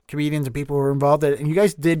other comedians and people who were involved in it. And you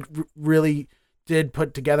guys really did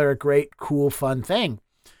put together a great, cool, fun thing.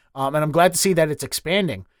 And I'm glad to see that it's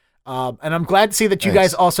expanding. And I'm glad to see that you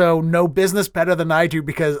guys also know business better than I do,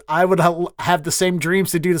 because I would have the same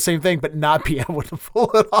dreams to do the same thing, but not be able to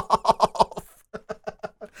pull it off.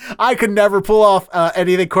 I could never pull off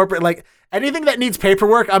anything corporate, like anything that needs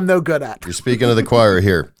paperwork. I'm no good at. You're speaking to the choir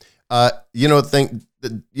here.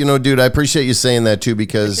 Dude, I appreciate you saying that too,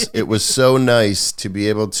 because it was so nice to be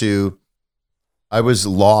able to, I was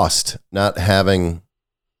lost not hanging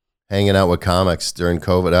out with comics during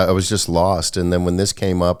COVID. I was just lost. And then when this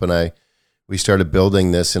came up and we started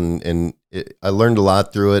building this and I learned a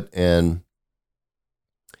lot through it and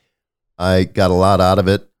I got a lot out of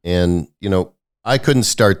it. And, I couldn't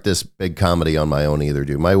start this big comedy on my own either,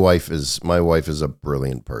 dude. My wife is a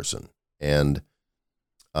brilliant person. And,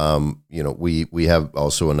 we have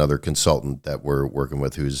also another consultant that we're working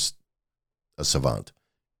with who's a savant.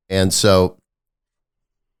 And so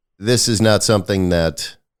this is not something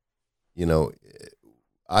that,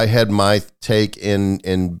 I had my take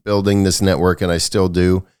in building this network, and I still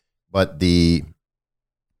do, but the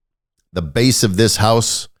base of this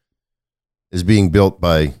house is being built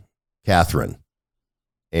by Catherine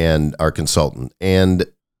and our consultant. And,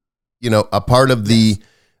 a part of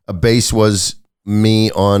a base was me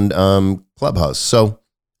on Clubhouse. So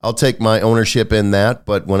I'll take my ownership in that.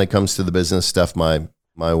 But when it comes to the business stuff, my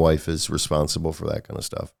wife is responsible for that kind of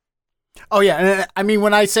stuff. Oh yeah. And I mean,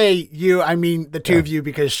 when I say you, I mean the two of you,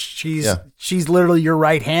 because she's literally your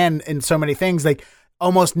right hand in so many things. Like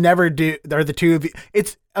almost never are the two of you.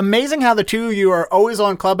 It's amazing how the two of you are always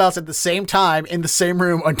on Clubhouse at the same time in the same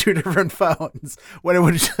room on two different phones, when it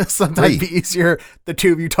would just sometimes be easier, the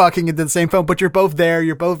two of you talking into the same phone, but you're both there.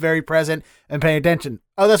 You're both very present and paying attention.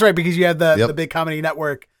 Oh, that's right. Because you have the Big Comedy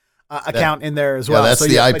Network account in there as well. Yeah, that's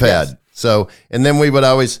the iPad. Yes. So, and then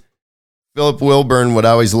Philip Wilburn would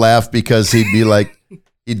always laugh because he'd be like,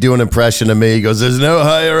 he'd do an impression of me. He goes, "There's no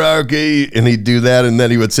hierarchy." And he'd do that. And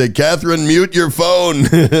then he would say, "Catherine, mute your phone."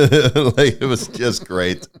 It was just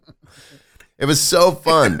great. It was so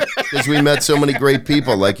fun because we met so many great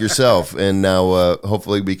people like yourself. And now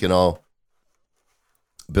hopefully we can all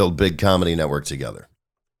build Big Comedy Network together.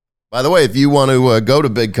 By the way, if you want to go to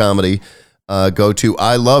Big Comedy, go to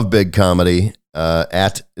I Love Big Comedy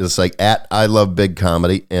it's like at I Love Big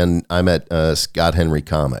Comedy, and I'm at Scott Henry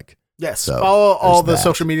Comic. Yes, So, follow all the there's that.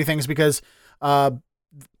 social media things because,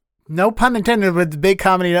 no pun intended, but the Big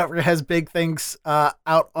Comedy Network has big things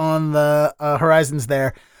out on the horizons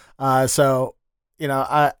there. So,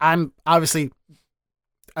 I'm obviously.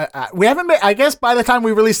 We haven't made, I guess by the time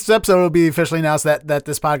we release this episode, it'll be officially announced that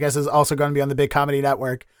this podcast is also going to be on the Big Comedy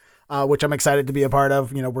Network, which I'm excited to be a part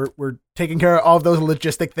of. We're taking care of all of those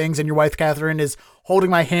logistic things, and your wife, Catherine, is holding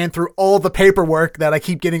my hand through all the paperwork that I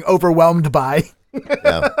keep getting overwhelmed by.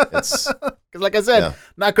 Yeah, it's Because like I said,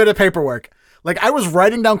 not good at paperwork. Like I was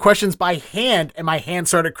writing down questions by hand and my hand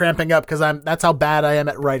started cramping up because that's how bad I am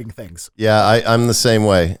at writing things. yeah. I'm the same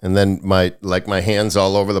way, and then my hands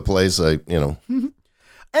all over the place.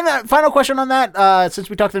 And that final question on that, since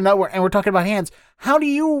we talked to the network and we're talking about hands, how do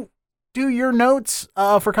you do your notes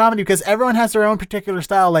for comedy? Because everyone has their own particular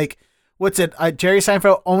style. Like, what's it? Jerry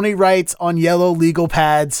Seinfeld only writes on yellow legal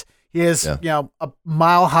pads. He has, a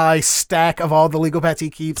mile-high stack of all the legal pads he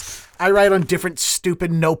keeps. I write on different stupid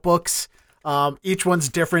notebooks. Each one's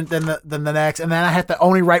different than the next. And then I have to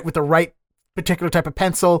only write with the right particular type of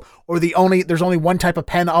pencil, or there's only one type of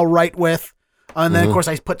pen I'll write with. And then, of course,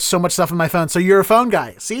 I put so much stuff in my phone. So you're a phone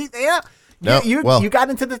guy. See? Yeah. You got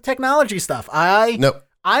into the technology stuff.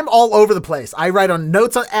 I'm all over the place. I write on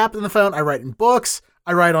notes app in the phone. I write in books.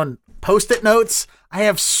 I write on Post-it notes. I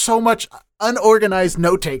have so much unorganized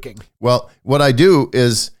note-taking. Well, what I do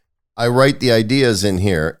is I write the ideas in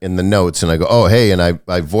here in the notes, and I go, oh, hey, and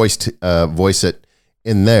I voice it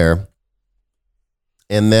in there.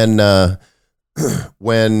 And then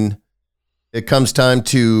when it comes time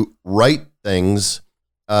to write things,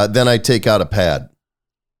 then I take out a pad.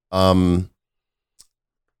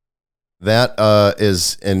 That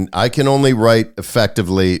is, and I can only write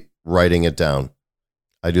effectively writing it down.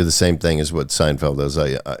 I do the same thing as what Seinfeld does.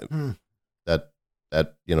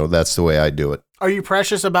 That's the way I do it. Are you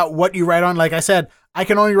precious about what you write on? Like I said, I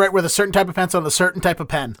can only write with a certain type of pencil and a certain type of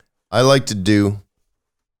pen. I like to do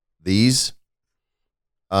these,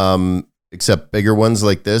 except bigger ones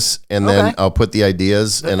like this, and then I'll put the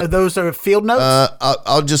ideas. And those are field notes?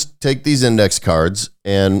 I'll just take these index cards,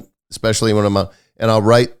 and especially when I'm out, and I'll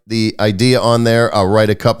write the idea on there. I'll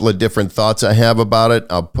write a couple of different thoughts I have about it.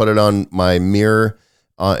 I'll put it on my mirror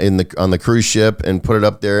on the cruise ship and put it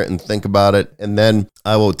up there and think about it. And then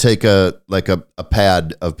I will take a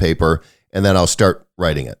pad of paper, and then I'll start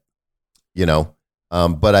writing it,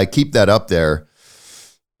 but I keep that up there.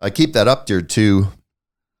 I keep that up there to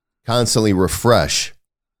constantly refresh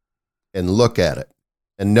and look at it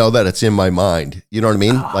and know that it's in my mind. You know what I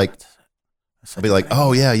mean? I'll be like,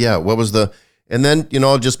 oh yeah. What was and then,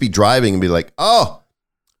 I'll just be driving and be like, oh,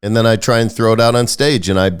 and then I try and throw it out on stage,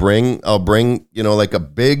 and I'll bring, like a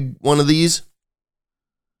big one of these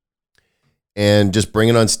and just bring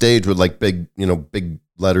it on stage with like big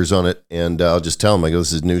letters on it. And I'll just tell them, I go,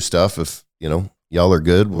 this is new stuff. If, y'all are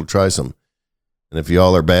good, we'll try some. And if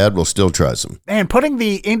y'all are bad, we'll still try some. And putting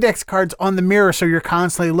the index cards on the mirror so you're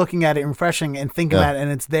constantly looking at it, refreshing and thinking about it, and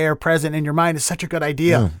it's there present in your mind is such a good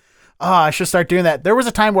idea. Yeah. Oh, I should start doing that. There was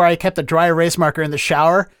a time where I kept a dry erase marker in the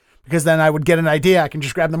shower because then I would get an idea. I can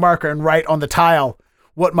just grab the marker and write on the tile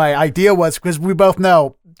what my idea was, because we both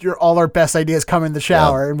know all our best ideas come in the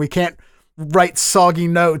shower, and we can't write soggy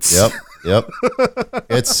notes. Yep.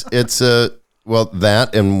 It's that,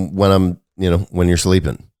 and when I'm, when you're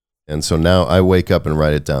sleeping. And so now I wake up and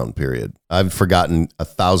write it down, period. I've forgotten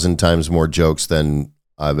 1,000 times more jokes than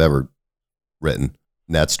I've ever written.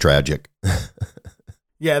 And that's tragic.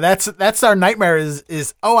 Yeah, that's our nightmare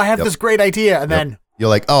is I have this great idea. And then you're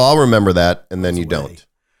like, oh, I'll remember that. And then you don't.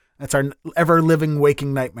 That's our ever living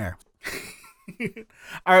waking nightmare.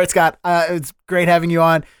 All right, Scott, it's great having you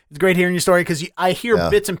on. It's great hearing your story because I hear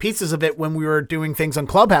bits and pieces of it when we were doing things on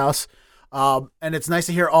Clubhouse. And it's nice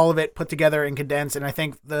to hear all of it put together and condensed. And I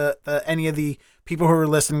think any of the people who are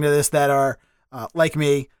listening to this that are like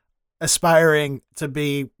me, aspiring to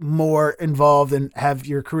be more involved and have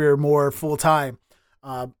your career more full time,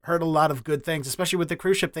 heard a lot of good things, especially with the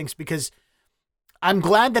cruise ship things, because I'm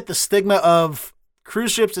glad that the stigma of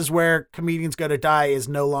cruise ships is where comedians go to die is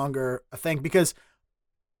no longer a thing. Because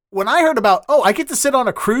when I heard about, I get to sit on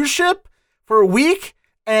a cruise ship for a week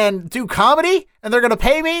and do comedy, and they're going to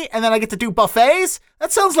pay me, and then I get to do buffets,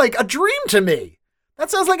 that sounds like a dream to me.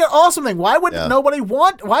 That sounds like an awesome thing. Why wouldn't anybody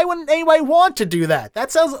want to do that?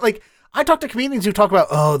 That sounds like, I talk to comedians who talk about,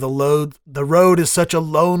 the road is such a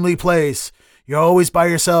lonely place. You're always by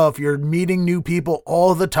yourself. You're meeting new people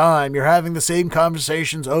all the time. You're having the same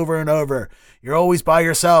conversations over and over. You're always by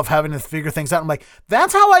yourself having to figure things out. I'm like,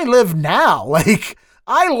 that's how I live now. Like,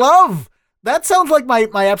 that sounds like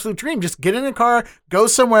my absolute dream. Just get in a car, go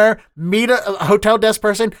somewhere, meet a hotel desk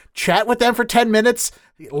person, chat with them for 10 minutes,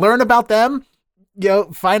 learn about them,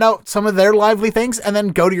 find out some of their lively things, and then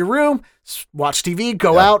go to your room, watch TV,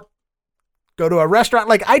 go out, go to a restaurant.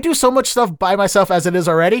 Like, I do so much stuff by myself as it is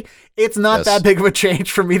already. It's not that big of a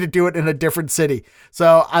change for me to do it in a different city.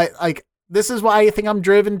 So this is why I think I'm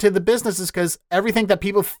driven to the business, is because everything that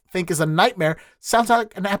people think is a nightmare sounds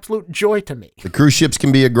like an absolute joy to me. The cruise ships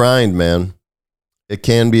can be a grind, man. It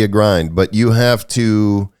can be a grind, but you have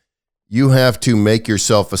to make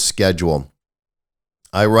yourself a schedule.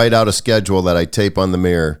 I write out a schedule that I tape on the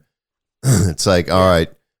mirror. It's like, all right,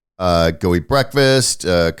 go eat breakfast,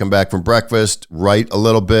 come back from breakfast, write a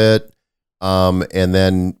little bit. And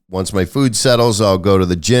then once my food settles, I'll go to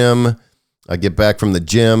the gym. I get back from the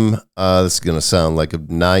gym. This is going to sound like a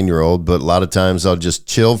 9-year-old, but a lot of times I'll just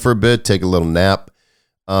chill for a bit, take a little nap.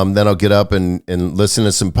 Then I'll get up and listen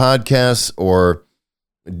to some podcasts or,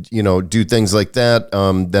 do things like that.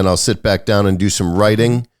 Then I'll sit back down and do some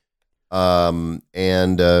writing. You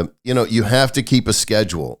have to keep a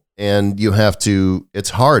schedule, and it's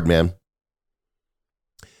hard, man.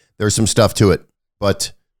 There's some stuff to it,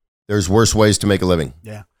 but there's worse ways to make a living.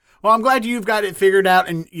 Yeah. Well, I'm glad you've got it figured out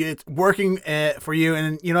and it's working for you.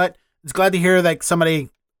 And you know what? It's glad to hear like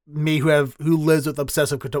somebody, me who lives with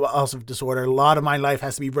obsessive compulsive disorder. A lot of my life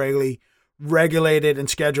has to be regularly regulated and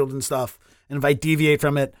scheduled and stuff. And if I deviate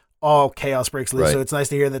from it, all chaos breaks loose. Right. So it's nice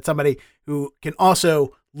to hear that somebody who can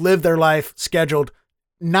also live their life scheduled,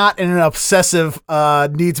 not in an obsessive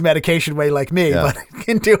needs medication way like me, but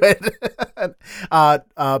can do it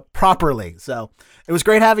properly. So it was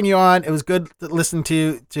great having you on. It was good to listen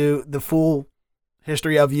to the full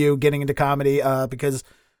history of you getting into comedy because,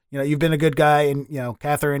 you've been a good guy, and,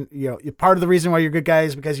 Catherine, you're part of the reason why you're a good guy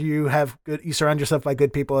is because you surround yourself by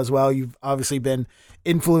good people as well. You've obviously been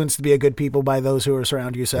influenced to be a good people by those who are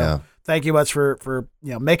around you. So thank you much for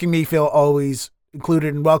making me feel always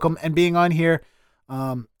included and welcome and being on here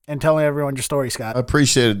and telling everyone your story, Scott. I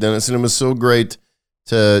appreciate it, Dennis. And it was so great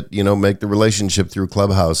to, make the relationship through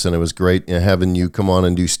Clubhouse. And it was great having you come on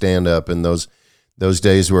and do stand up. And those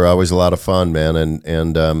days were always a lot of fun, man. And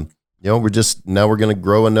we're going to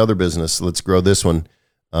grow another business. Let's grow this one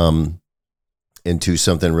into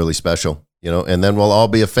something really special, and then we'll all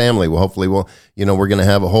be a family. Well, hopefully we're going to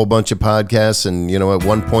have a whole bunch of podcasts, and, at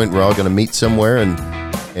one point we're all going to meet somewhere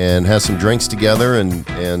and have some drinks together and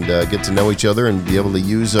get to know each other and be able to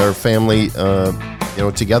use our family,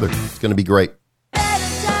 together. It's going to be great.